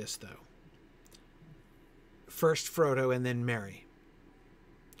connection with this, though, first Frodo and then Merry.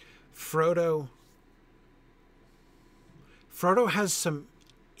 Frodo has some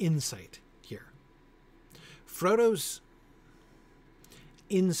insight here. Frodo's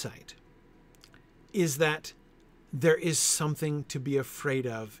insight is that there is something to be afraid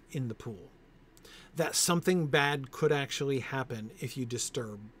of in the pool. That something bad could actually happen if you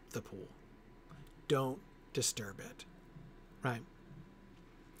disturb the pool. Don't disturb it, right?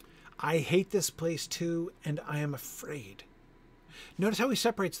 I hate this place too, and I am afraid. Notice how he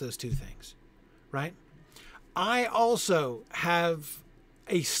separates those two things, right? I also have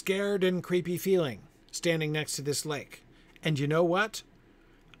a scared and creepy feeling standing next to this lake. And you know what?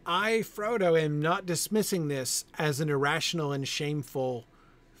 I, Frodo, am not dismissing this as an irrational and shameful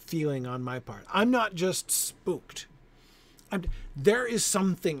feeling on my part. I'm not just spooked. There is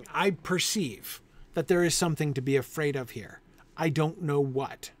something, I perceive that there is something to be afraid of here. I don't know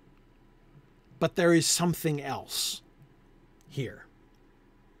what. But there is something else here.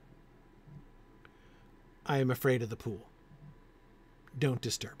 I am afraid of the pool. Don't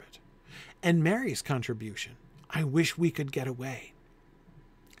disturb it. And Mary's contribution, I wish we could get away.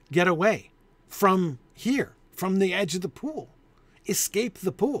 Get away from here, from the edge of the pool. Escape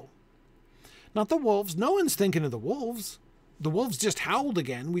the pool. Not the wolves. No one's thinking of the wolves. The wolves just howled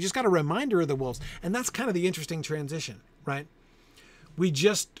again. We just got a reminder of the wolves. And that's kind of the interesting transition, right? We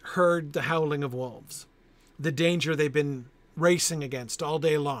just heard the howling of wolves. The danger they've been racing against all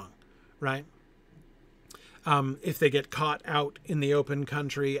day long, right? If they get caught out in the open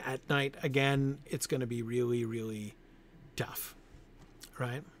country at night again, it's going to be really, really tough,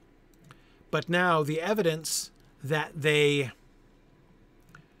 right? But now the evidence that the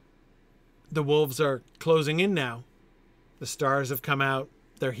wolves are closing in now. The stars have come out.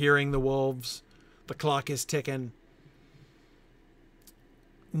 They're hearing the wolves. The clock is ticking.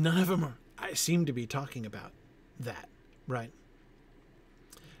 None of them seem to be talking about that, right?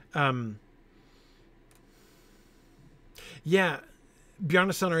 Yeah,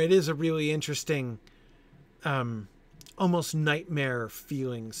 Bjarnasonar, it is a really interesting, almost nightmare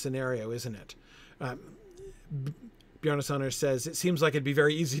feeling scenario, isn't it? Bjarnasonar says, it seems like it'd be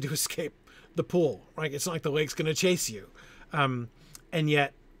very easy to escape the pool, right? It's not like the lake's going to chase you. And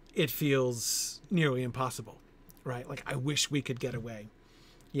yet it feels nearly impossible, right? Like, I wish we could get away.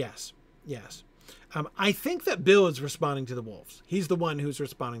 Yes, yes. I think that Bill is responding to the wolves. He's the one who's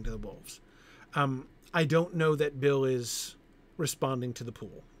responding to the wolves. I don't know that Bill is responding to the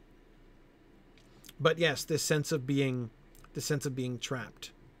pool. But yes, this sense of being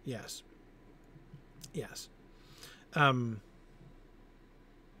trapped. Yes. Yes.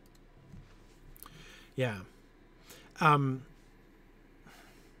 Yeah. I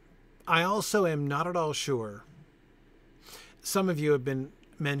also am not at all sure. Some of you have been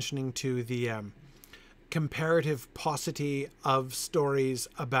mentioning to the comparative paucity of stories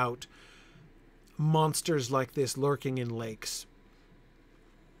about monsters like this lurking in lakes,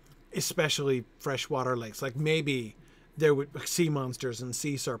 especially freshwater lakes. Like, maybe there would sea monsters and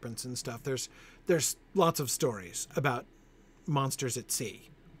sea serpents and stuff. There's lots of stories about monsters at sea,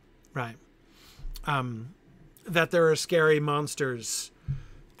 right? That there are scary monsters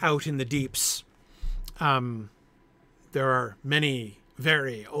out in the deeps. There are many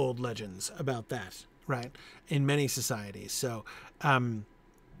very old legends about that, right? In many societies. So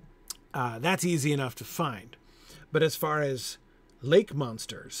that's easy enough to find. But as far as lake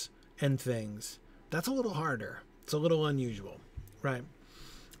monsters and things, that's a little harder. It's a little unusual, right?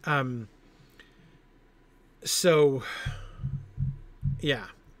 So, yeah.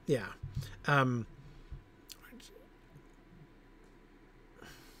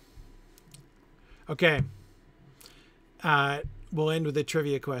 Okay. We'll end with a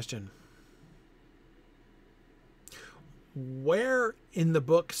trivia question. Where in the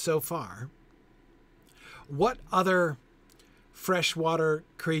book so far, what other freshwater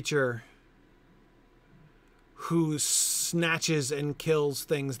creature who snatches and kills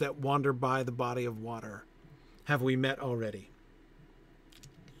things that wander by the body of water have we met already?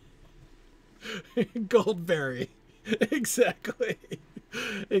 Goldberry. Exactly.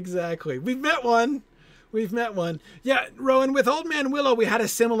 Exactly. We've met one. Yeah, Rowan, with Old Man Willow, we had a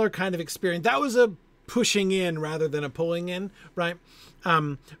similar kind of experience. That was a pushing in rather than a pulling in, right?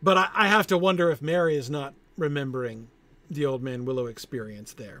 But I have to wonder if Mary is not remembering the Old Man Willow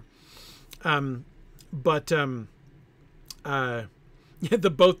experience there. Yeah,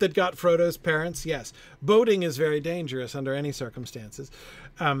 the boat that got Frodo's parents. Yes. Boating is very dangerous under any circumstances.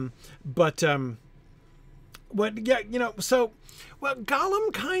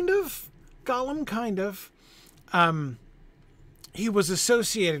 Gollum kind of, he was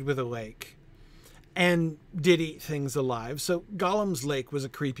associated with a lake and did eat things alive. So Gollum's lake was a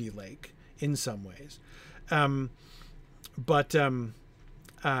creepy lake in some ways. I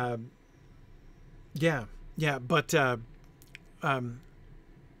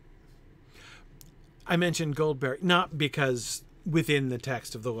mentioned Goldberry not because within the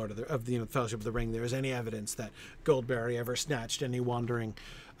text of the Fellowship of the Ring there is any evidence that Goldberry ever snatched any wandering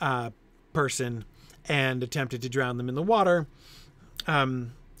person and attempted to drown them in the water.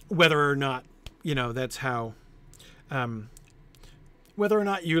 Whether or not, that's how, whether or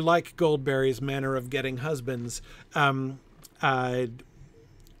not you like Goldberry's manner of getting husbands, I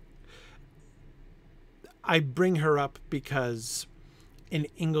bring her up because in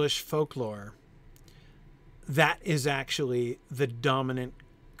English folklore, that is actually the dominant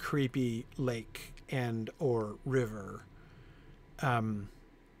creepy lake and or river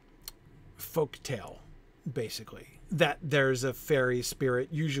folktale, basically. That there's a fairy spirit,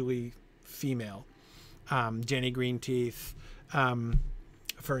 usually female, Jenny Greenteeth,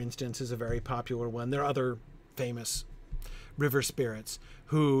 for instance, is a very popular one. There are other famous river spirits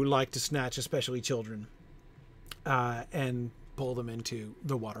who like to snatch especially children and pull them into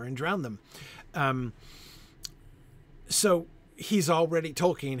the water and drown them. So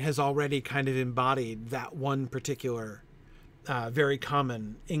Tolkien has already kind of embodied that one particular very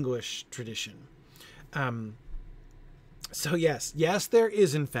common English tradition. So yes, there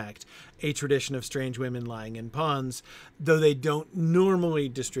is in fact a tradition of strange women lying in ponds, though they don't normally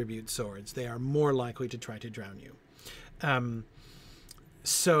distribute swords. They are more likely to try to drown you.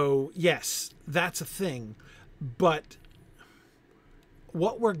 So yes, that's a thing. But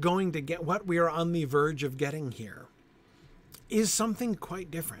what we are on the verge of getting here is something quite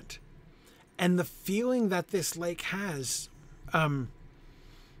different. And the feeling that this lake has, the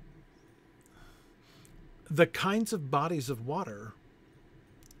kinds of bodies of water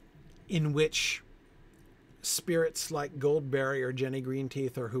in which spirits like Goldberry or Jenny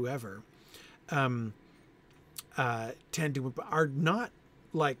Greenteeth or whoever tend to, are not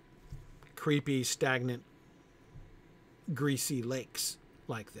like creepy, stagnant, greasy lakes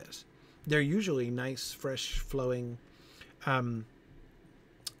like this. They're usually nice, fresh, flowing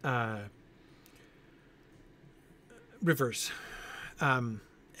rivers and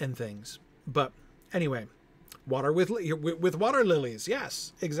things. But anyway, water with water lilies.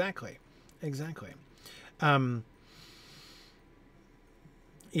 Yes, exactly.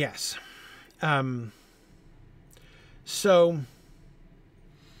 Yes. So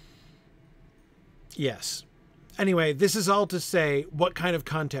yes. Anyway, this is all to say what kind of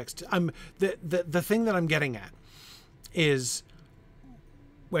context. The thing that I'm getting at is,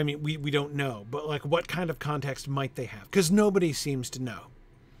 I mean, we don't know, but like what kind of context might they have? Because nobody seems to know.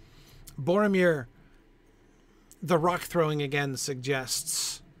 Boromir, the rock throwing again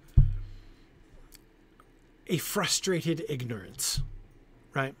suggests a frustrated ignorance,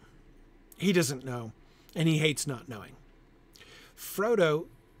 right? He doesn't know, and he hates not knowing. Frodo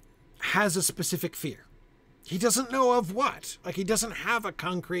has a specific fear. He doesn't know of what. Like, he doesn't have a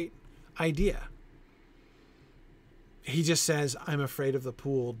concrete idea. He just says, I'm afraid of the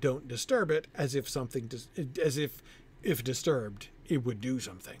pool, don't disturb it, as if if disturbed, it would do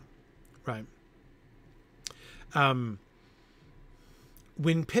something, right?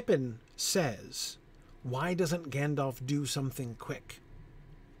 When Pippin says, why doesn't Gandalf do something quick?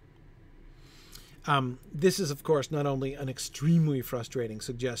 This is, of course, not only an extremely frustrating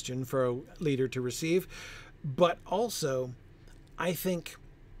suggestion for a leader to receive, but also, I think,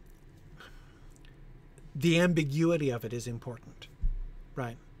 the ambiguity of it is important,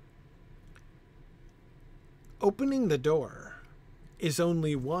 right? Opening the door is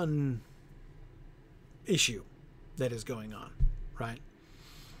only one issue that is going on, right?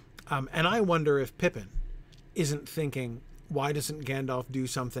 And I wonder if Pippin isn't thinking, why doesn't Gandalf do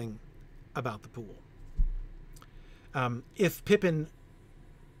something about the pool? If Pippin,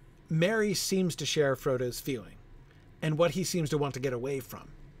 Merry seems to share Frodo's feeling, and what he seems to want to get away from,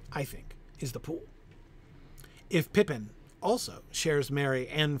 I think, is the pool. If Pippin also shares Merry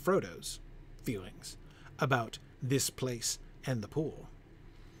and Frodo's feelings about this place and the pool,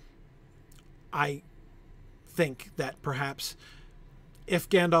 I think that perhaps if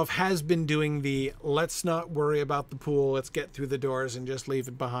Gandalf has been doing the let's not worry about the pool, let's get through the doors and just leave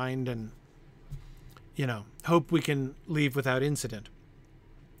it behind and, you know, hope we can leave without incident.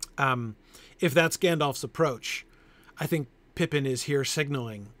 If that's Gandalf's approach, I think Pippin is here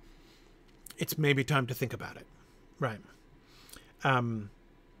signaling it's maybe time to think about it. Right.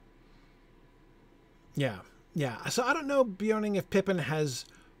 Yeah. So I don't know, Bjorning, if Pippin has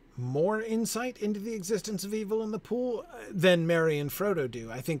more insight into the existence of evil in the pool than Merry and Frodo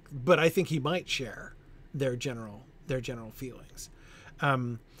do. I think he might share their general feelings.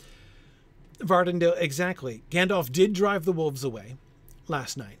 Vardendale, exactly. Gandalf did drive the wolves away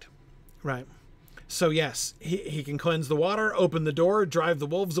last night, right? So yes, he can cleanse the water, open the door, drive the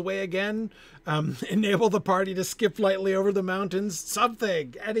wolves away again, enable the party to skip lightly over the mountains,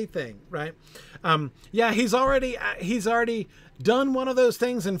 something, anything, right? Yeah, he's already done one of those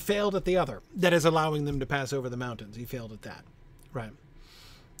things and failed at the other. That is allowing them to pass over the mountains. He failed at that, right?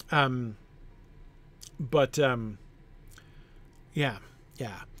 Yeah.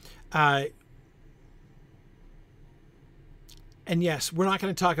 And yes, we're not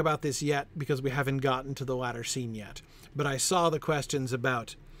going to talk about this yet because we haven't gotten to the latter scene yet. But I saw the questions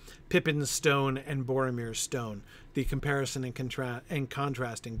about Pippin's stone and Boromir's stone, the comparison and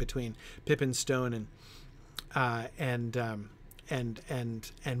contrasting between Pippin's stone and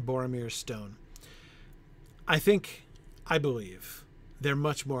Boromir's stone. I believe they're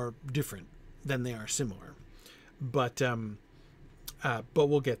much more different than they are similar. But But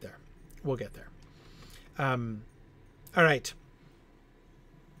we'll get there. We'll get there. All right.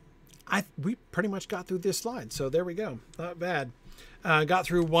 We pretty much got through this slide, so there we go. Not bad. Got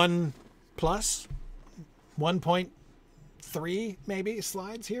through 1.3 maybe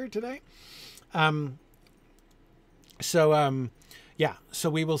slides here today. Yeah. So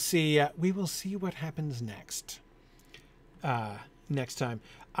we will see what happens next. Next time.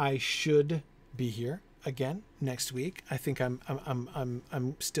 I should be here again next week. I think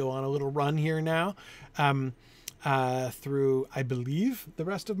I'm still on a little run here now. Through, I believe, the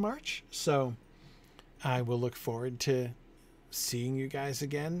rest of March. So I will look forward to seeing you guys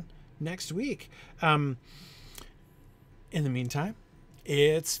again next week. In the meantime,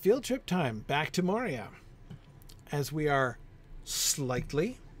 it's field trip time back to Moria, as we are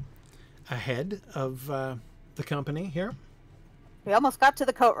slightly ahead of the company here. We almost got to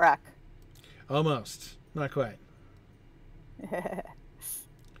the coat rack. Almost. Not quite.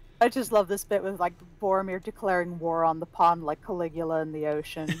 I just love this bit with like Boromir declaring war on the pond like Caligula in the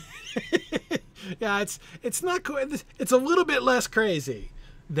ocean. Yeah, it's not quite. It's a little bit less crazy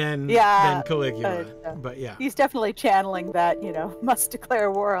than Caligula, but yeah, he's definitely channeling that. Must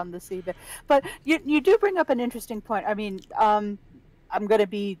declare war on the sea. But you do bring up an interesting point. I mean, I'm going to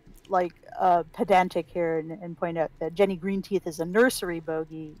be like pedantic here and point out that Jenny Greenteeth is a nursery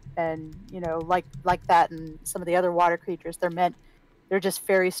bogey, and like that and some of the other water creatures, they're just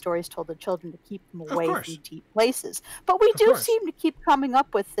fairy stories told to children to keep them away from deep places. But we do seem to keep coming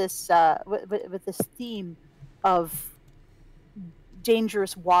up with this with this theme of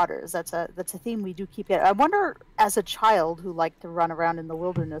dangerous waters. That's a theme we do keep getting. I wonder, as a child who liked to run around in the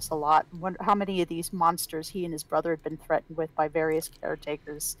wilderness a lot, how many of these monsters he and his brother had been threatened with by various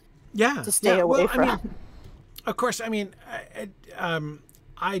caretakers. Yeah, to stay away from. I mean, of course, I mean,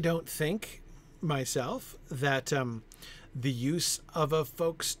 I don't think myself that the use of a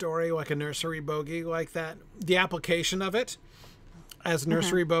folk story like a nursery bogey like that, the application of it as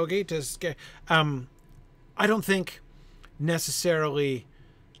nursery bogey to scare, I don't think necessarily,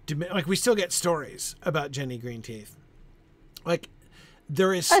 like, we still get stories about Jenny Greenteeth. Like,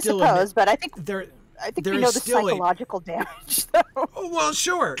 there is still, I suppose, but I think we know the still psychological damage, though. Oh, well,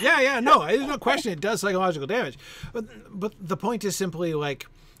 sure. Yeah. No, there's no question it does psychological damage. But the point is simply, like,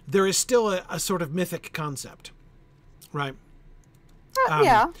 there is still a sort of mythic concept, right?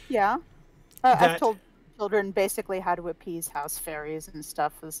 Yeah. I've told children basically how to appease house fairies and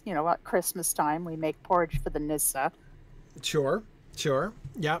stuff. Is, at Christmas time we make porridge for the Nissa. Sure.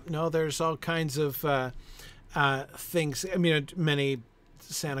 Yeah. No, there's all kinds of things. I mean, many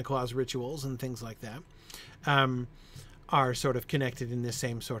Santa Claus rituals and things like that are sort of connected in the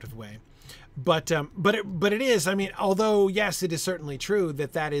same sort of way. But it is, I mean, although, yes, it is certainly true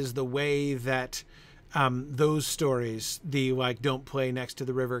that is the way that those stories, the like don't play next to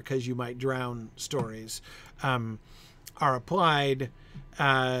the river because you might drown stories, are applied.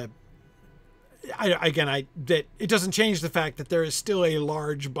 That it doesn't change the fact that there is still a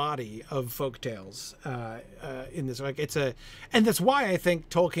large body of folktales in this. Like, and that's why I think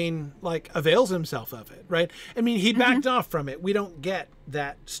Tolkien like avails himself of it, right? I mean, he backed off from it. We don't get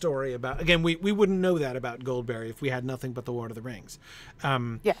that story about. Again, we wouldn't know that about Goldberry if we had nothing but the Lord of the Rings.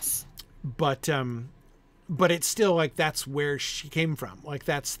 Yes, but it's still like that's where she came from. Like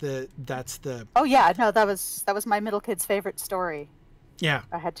that's the. Oh yeah, no, that was my middle kid's favorite story. Yeah.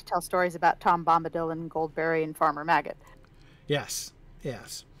 I had to tell stories about Tom Bombadil and Goldberry and Farmer Maggot. Yes. Yeah,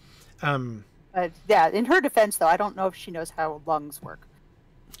 in her defense, though, I don't know if she knows how lungs work.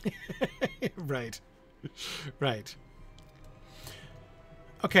 Right.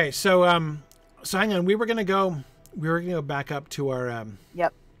 Okay, so hang on. We were gonna go back up to our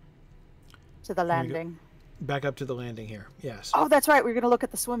Yep. To the landing. Back up to the landing here. Yes. Oh, that's right. We're gonna look at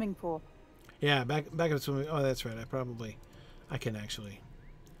the swimming pool. Yeah, back up to swimming. Oh, that's right. I can actually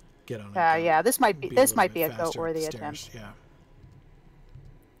get on it. Yeah, this might be a goat-worthy attempt. Yeah.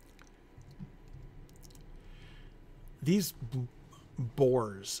 These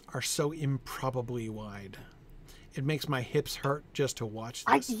boars are so improbably wide. It makes my hips hurt just to watch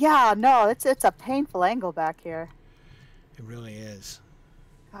this. It's a painful angle back here. It really is.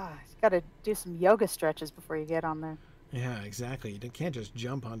 You got to do some yoga stretches before you get on there. Yeah, exactly. You can't just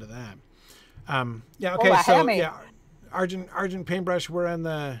jump onto that. Yeah. Okay. Argent paintbrush. We're on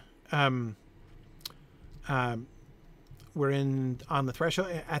the on the threshold,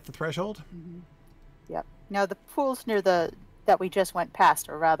 at the threshold. Mm-hmm. Yep. Now the pools near that we just went past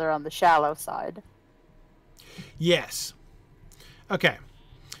are rather on the shallow side. Yes. Okay.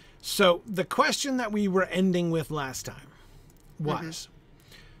 So the question that we were ending with last time was,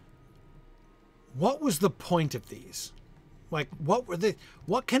 what was the point of these? Like, what were the?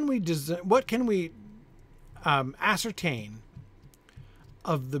 What can we What can we ascertain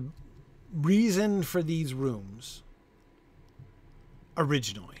of the reason for these rooms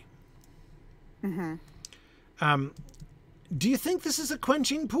originally? Do you think this is a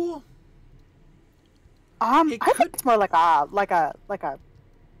quenching pool? I think it's more like a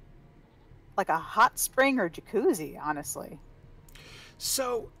hot spring or jacuzzi, honestly.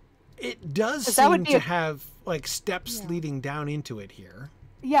 So it does that would seem be to have like steps leading down into it here.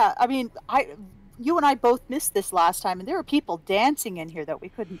 Yeah, I mean, you and I both missed this last time, and there were people dancing in here that we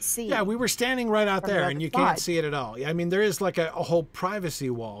couldn't see. Yeah, we were standing right out there, and you side. can't see it at all. I mean, there is like a whole privacy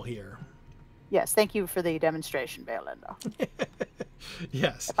wall here. Yes, thank you for the demonstration, Belinda.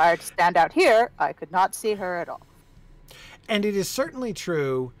 Yes. If I were to stand out here, I could not see her at all. And it is certainly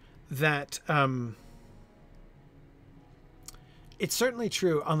true that it's certainly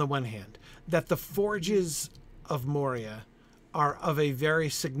true on the one hand that the forges of Moria are of a very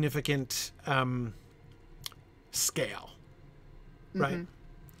significant scale, right?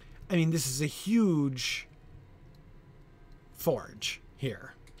 I mean, this is a huge forge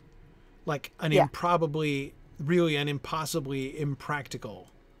here, like an really an impossibly impractical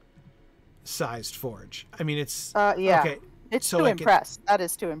sized forge. I mean, it's okay. It's so to like impress. That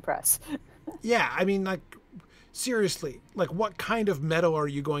is to impress. Yeah, I mean, like, seriously, like, what kind of metal are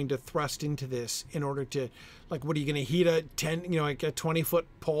you going to thrust into this in order to, like, what are you going to heat a 20-foot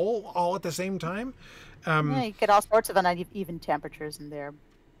pole all at the same time? Yeah, you get all sorts of uneven temperatures in there.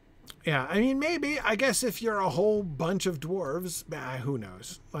 Yeah, I mean, maybe. I guess if you're a whole bunch of dwarves, who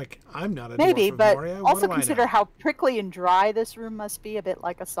knows? Like, I'm not a dwarf of but Moria. Also consider how prickly and dry this room must be, a bit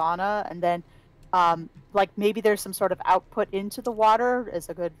like a sauna, and then like maybe there's some sort of output into the water as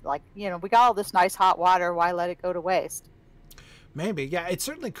a good, like, we got all this nice hot water, why let it go to waste? Maybe. Yeah, it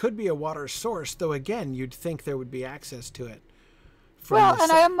certainly could be a water source, though again, you'd think there would be access to it. Well,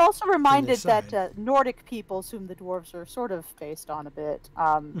 and I am also reminded that Nordic peoples, whom the dwarves are sort of based on a bit,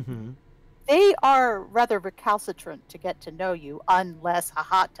 they are rather recalcitrant to get to know you unless a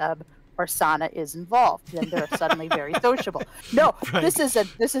hot tub or sauna is involved. Then they're suddenly very sociable. No, right. This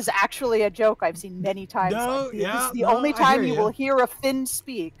is actually a joke I've seen many times. No, this is the only time you will hear a Finn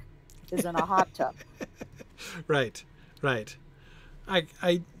speak is in a hot tub. Right. I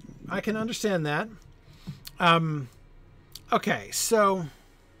can understand that. Okay, so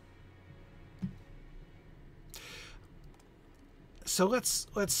let's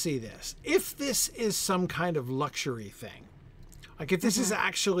see this. If this is some kind of luxury thing, like if this is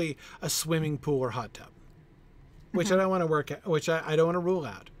actually a swimming pool or hot tub, which I don't want to which I don't want to rule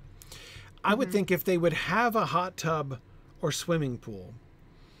out, I would think if they would have a hot tub or swimming pool,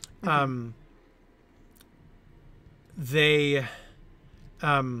 they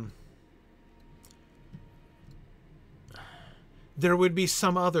there would be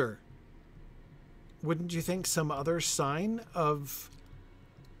some other, wouldn't you think, some other sign of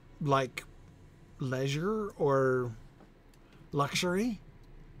like leisure or luxury?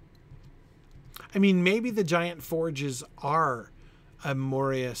 I mean, maybe the giant forges are a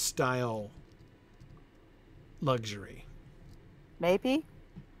Moria style luxury. Maybe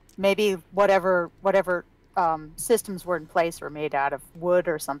whatever systems were in place were made out of wood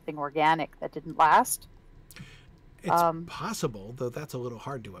or something organic that didn't last. It's possible, though that's a little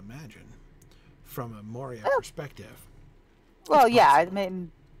hard to imagine from a Moria perspective. Well, yeah, I mean,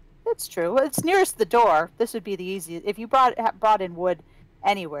 it's true. It's nearest the door. This would be the easiest. If you brought in wood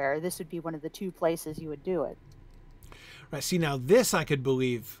anywhere, this would be one of the two places you would do it. Right. See, now this I could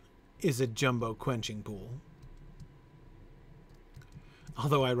believe is a jumbo quenching pool.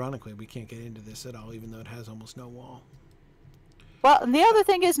 Although, ironically, we can't get into this at all, even though it has almost no wall. Well, and the other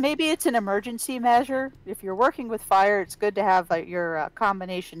thing is maybe it's an emergency measure. If you're working with fire, it's good to have your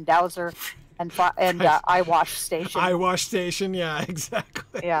combination dowser and eye wash station. Eye wash station, yeah,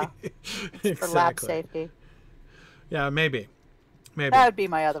 exactly. Yeah, exactly. For lab safety. Yeah, maybe. That would be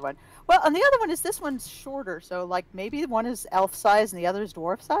my other one. Well, and the other one is this one's shorter, so like maybe one is elf sized and the other is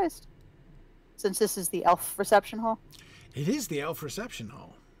dwarf sized, since this is the elf reception hall. It is the elf reception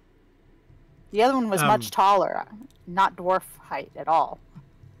hall. The other one was much taller, not dwarf height at all.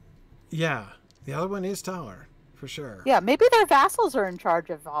 Yeah, the other one is taller, for sure. Yeah, maybe their vassals are in charge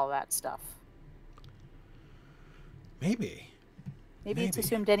of all that stuff. Maybe it's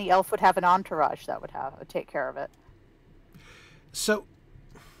assumed any elf would have an entourage that would take care of it. So,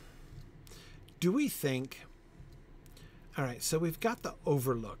 do we think... All right, so we've got the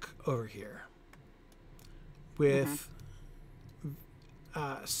overlook over here with...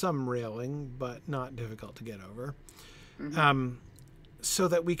 some railing, but not difficult to get over. so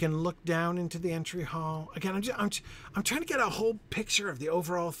that we can look down into the entry hall. Again, I'm trying to get a whole picture of the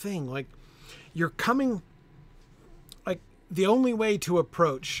overall thing. Like, you're coming, like, the only way to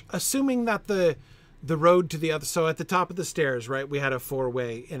approach, assuming that the road to the other, so at the top of the stairs, right, we had a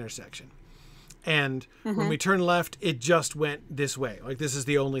 4-way intersection. And when we turned left, it just went this way. Like, this is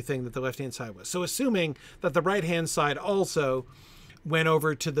the only thing that the left-hand side was. So assuming that the right-hand side also went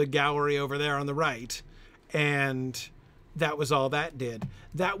over to the gallery over there on the right, and that was all that did,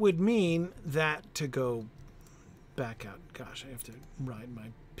 that would mean that to go back out, gosh, I have to ride my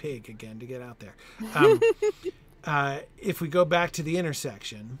pig again to get out there. If we go back to the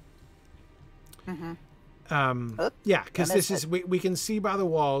intersection, yeah, because this is, we can see by the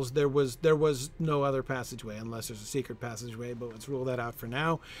walls there was no other passageway unless there's a secret passageway, but let's rule that out for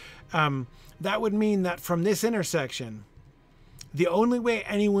now. That would mean that from this intersection, the only way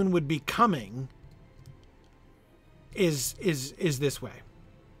anyone would be coming is this way.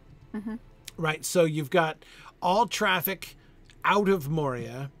 Right? So you've got all traffic out of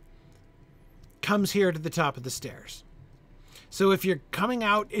Moria comes here to the top of the stairs. So if you're coming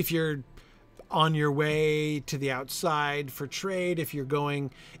out, if you're on your way to the outside for trade, if you're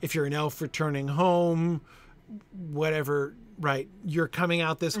an elf returning home, whatever, right, you're coming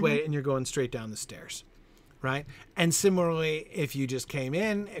out this way and you're going straight down the stairs, right? And similarly, if you just came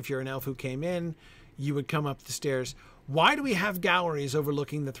in, if you're an elf who came in, you would come up the stairs. Why do we have galleries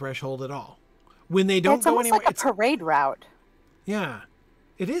overlooking the threshold at all? When they don't go anywhere, like a parade route. Yeah,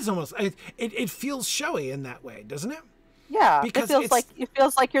 it is almost. It feels showy in that way, doesn't it? Yeah, because it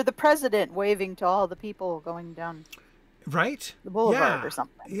feels like you're the president waving to all the people going down, right, the boulevard or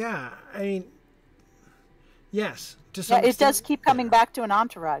something. Yeah, I mean, yes, to some extent, it does keep coming back to an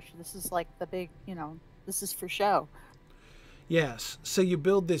entourage. This is like the big, this is for show. Yes, so you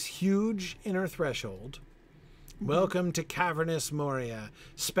build this huge inner threshold. Welcome to cavernous Moria.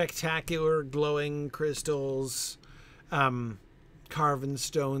 Spectacular glowing crystals, carven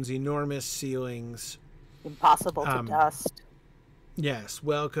stones, enormous ceilings. Impossible to dust. Yes,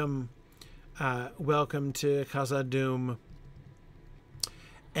 welcome to Khazad-dûm.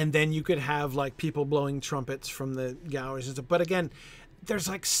 And then you could have like people blowing trumpets from the galleries and stuff. But again, there's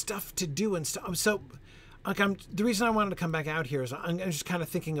like stuff to do and stuff. So, like, the reason I wanted to come back out here is I'm just kind of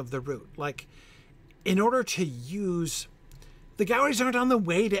thinking of the route. Like, in order to use, the galleries aren't on the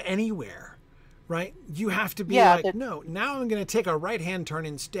way to anywhere, right? You have to be no, now I'm going to take a right-hand turn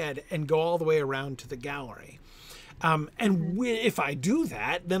instead and go all the way around to the gallery. If I do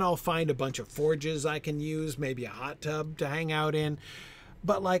that, then I'll find a bunch of forges I can use, maybe a hot tub to hang out in.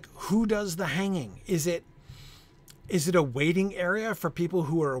 But, like, who does the hanging? Is it a waiting area for people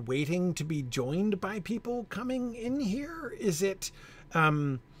who are waiting to be joined by people coming in here? Is it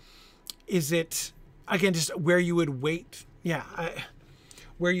again, just where you would wait? Yeah,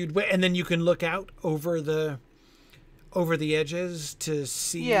 where you'd wait, and then you can look out over the edges to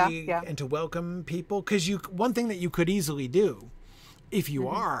see and to welcome people. Because one thing that you could easily do, if you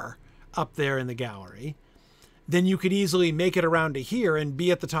are up there in the gallery, then you could easily make it around to here and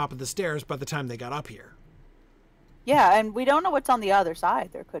be at the top of the stairs by the time they got up here. Yeah, and we don't know what's on the other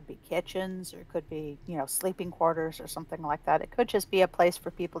side. There could be kitchens, or could be, sleeping quarters or something like that. It could just be a place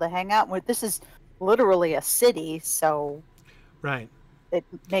for people to hang out. This is literally a city, so right. It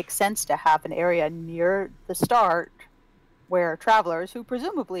makes sense to have an area near the start where travelers who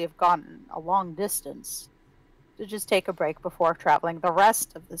presumably have gone a long distance to just take a break before traveling the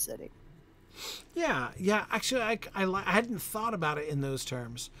rest of the city. Yeah. Actually, I hadn't thought about it in those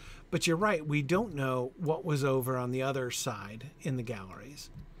terms, but you're right. We don't know what was over on the other side in the galleries.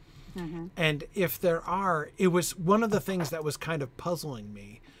 And if there are, it was one of the things that was kind of puzzling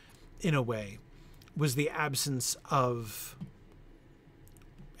me in a way, was the absence of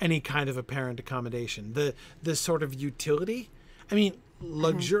any kind of apparent accommodation. The sort of utility, I mean,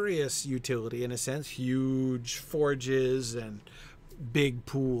 luxurious utility in a sense, huge forges and big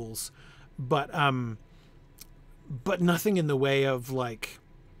pools, but nothing in the way of like,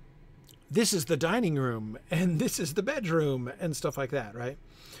 this is the dining room and this is the bedroom and stuff like that, right?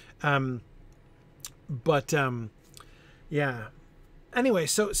 Yeah. Anyway,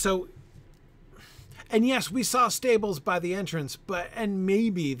 so and yes, we saw stables by the entrance, and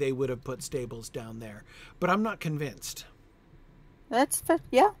maybe they would have put stables down there, but I'm not convinced.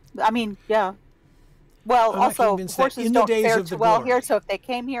 Yeah. I mean, yeah. Well, also, horses don't fare too well here, so if they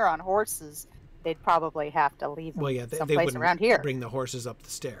came here on horses, they'd probably have to leave them someplace around here. Bring the horses up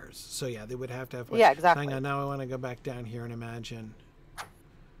the stairs. So, yeah, they would have to have... Yeah, exactly. Hang on, now I want to go back down here and imagine.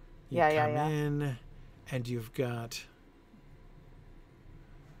 You come in, and you've got...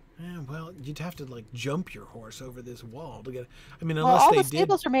 Well, you'd have to like jump your horse over this wall to get. I mean, Well, unless all they the did.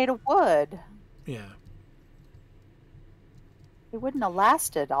 stables are made of wood. Yeah. It wouldn't have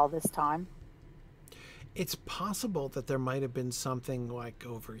lasted all this time. It's possible that there might have been something like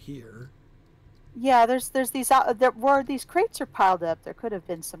over here. Yeah, there's these there where these crates are piled up. There could have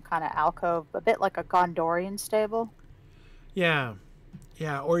been some kind of alcove, a bit like a Gondorian stable. Yeah,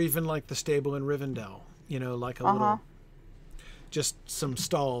 yeah, or even like the stable in Rivendell. You know, like a little, just some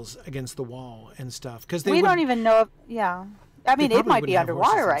stalls against the wall and stuff. Because we don't even know if, yeah. I mean, it might be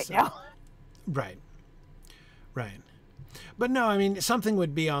underwater right now. Right, right. But no, I mean, something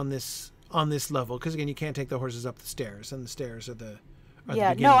would be on this level. Because again, you can't take the horses up the stairs, and the stairs are the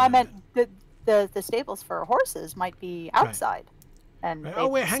yeah. No, I meant the stables for horses might be outside. Right. And right. Oh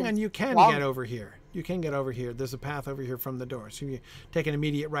wait, hang on. You can get over here. You can get over here. There's a path over here from the door. So you take an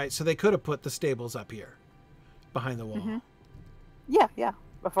immediate right. So they could have put the stables up here, behind the wall. Yeah, yeah.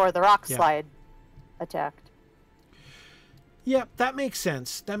 Before the rock slide attacked. Yeah, that makes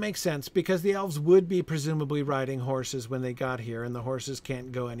sense. That makes sense because the elves would be presumably riding horses when they got here, and the horses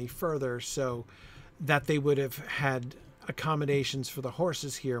can't go any further. So that they would have had accommodations for the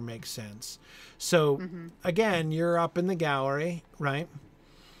horses here makes sense. So again, you're up in the gallery, right?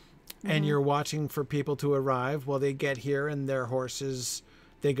 And you're watching for people to arrive. Well, they get here and their horses,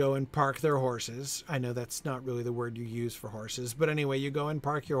 they go and park their horses. I know that's not really the word you use for horses, but anyway, you go and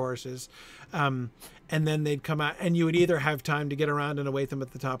park your horses. And then they'd come out, and you would either have time to get around and await them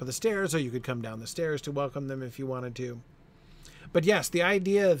at the top of the stairs, or you could come down the stairs to welcome them if you wanted to. But yes, the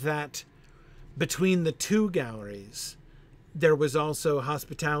idea that between the two galleries, there was also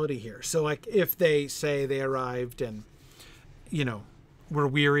hospitality here. So like if they say they arrived and, you know, were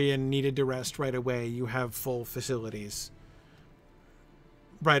weary and needed to rest right away, you have full facilities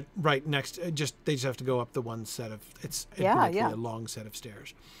right next. They just have to go up the one set of, it's a long set of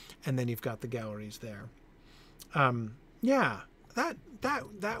stairs, and then you've got the galleries there. Yeah,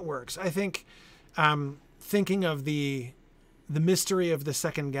 that works. I think thinking of the mystery of the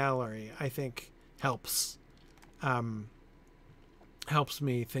second gallery, I think helps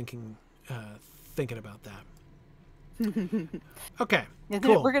me thinking about that. Okay,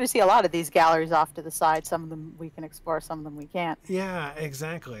 cool. We're going to see a lot of these galleries off to the side. Some of them we can explore, some of them we can't. Yeah,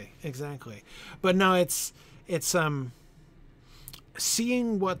 exactly. But no, it's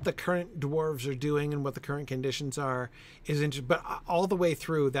seeing what the current dwarves are doing and what the current conditions are is interesting. But all the way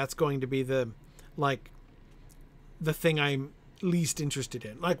through, that's going to be the thing I'm least interested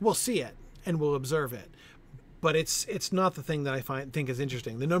in. Like, we'll see it and we'll observe it, but it's not the thing that I think is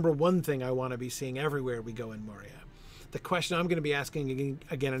interesting. The number one thing I want to be seeing everywhere we go in Moria. The question I'm going to be asking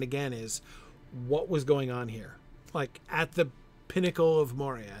again and again is, what was going on here? Like, at the pinnacle of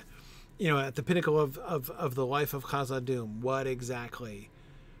Moria, you know, at the pinnacle of the life of Khazad-dûm, what exactly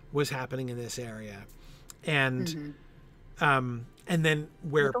was happening in this area? And and then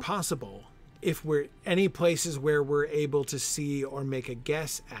where possible, if we're any places where we're able to see or make a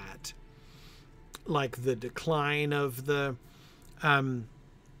guess at, like the decline of the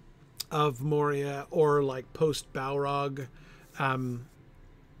of Moria, or like post Balrog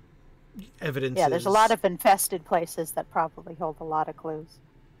evidence. Yeah, there's a lot of infested places that probably hold a lot of clues.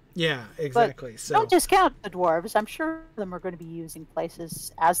 Yeah, exactly. But so don't discount the dwarves. I'm sure them are going to be using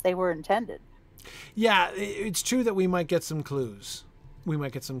places as they were intended. Yeah, it's true that we might get some clues. We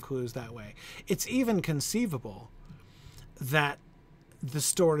might get some clues that way. It's even conceivable that the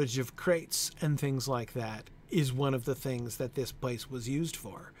storage of crates and things like that is one of the things that this place was used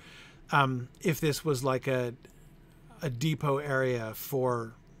for. If this was like a depot area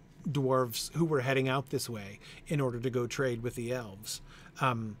for dwarves who were heading out this way in order to go trade with the elves,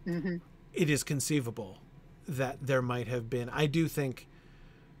 it is conceivable that there might have been. I do think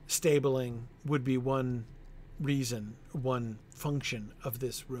stabling would be one reason, one function of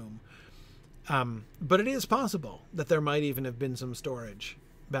this room. But it is possible that there might even have been some storage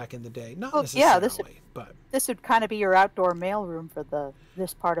back in the day. Not necessarily, but this would kind of be your outdoor mail room for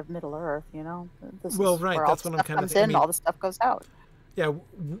this part of Middle Earth, you know. This well, is right. where That's all what the I'm stuff kind of comes thinking. in, all the stuff goes out. Yeah,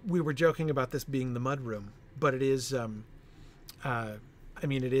 we were joking about this being the mud room, but it is. I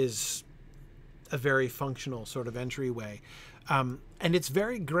mean, it is a very functional sort of entryway, and it's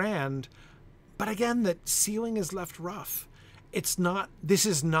very grand. But again, the ceiling is left rough. It's not. This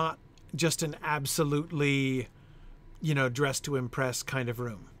is not just an absolutely, you know, dressed to impress kind of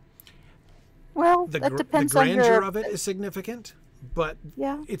room. Well, that depends the grandeur on of it is significant, but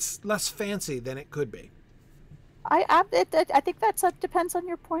it's less fancy than it could be. I think that depends on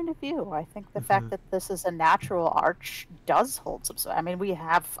your point of view. I think the fact that this is a natural arch does hold some. I mean, we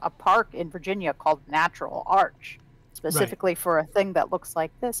have a park in Virginia called Natural Arch. It's specifically for a thing that looks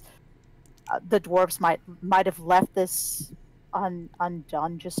like this. The dwarves might have left this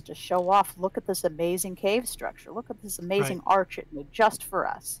undone just to show off. Look at this amazing cave structure. Look at this amazing arch it made just for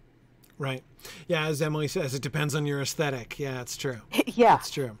us. Right. Yeah, as Emily says, it depends on your aesthetic. Yeah, it's true. Yeah. It's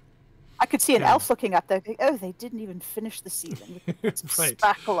true. I could see an elf looking up there. Oh, they didn't even finish the ceiling. Some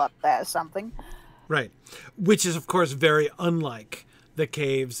spackle up there or something. Right. Which is, of course, very unlike the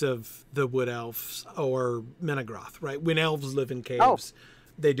caves of the wood elves or Menegroth, right? When elves live in caves,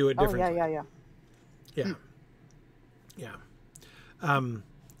 they do it differently. Yeah.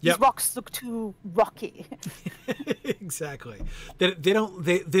 These rocks look too rocky. Exactly.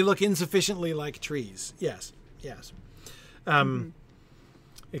 They look insufficiently like trees. Yes.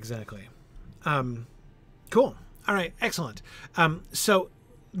 Exactly. Cool. All right. Excellent. So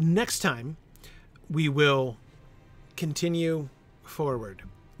next time we will continue forward.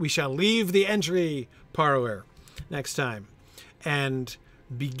 We shall leave the entry parlor next time and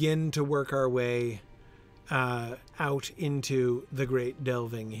begin to work our way out into the great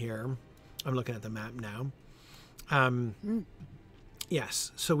delving here. I'm looking at the map now.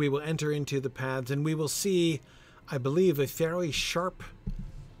 Yes, so we will enter into the paths and we will see, I believe, a fairly sharp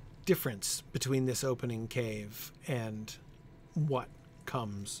difference between this opening cave and what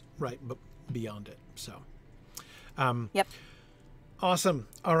comes right beyond it. So, yep. Awesome.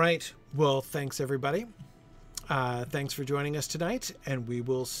 All right. Well, thanks everybody. Thanks for joining us tonight, and we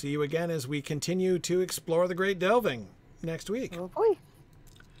will see you again as we continue to explore the Great Delving next week. Oh boy.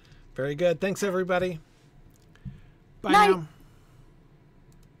 Very good. Thanks, everybody. Bye Night. now.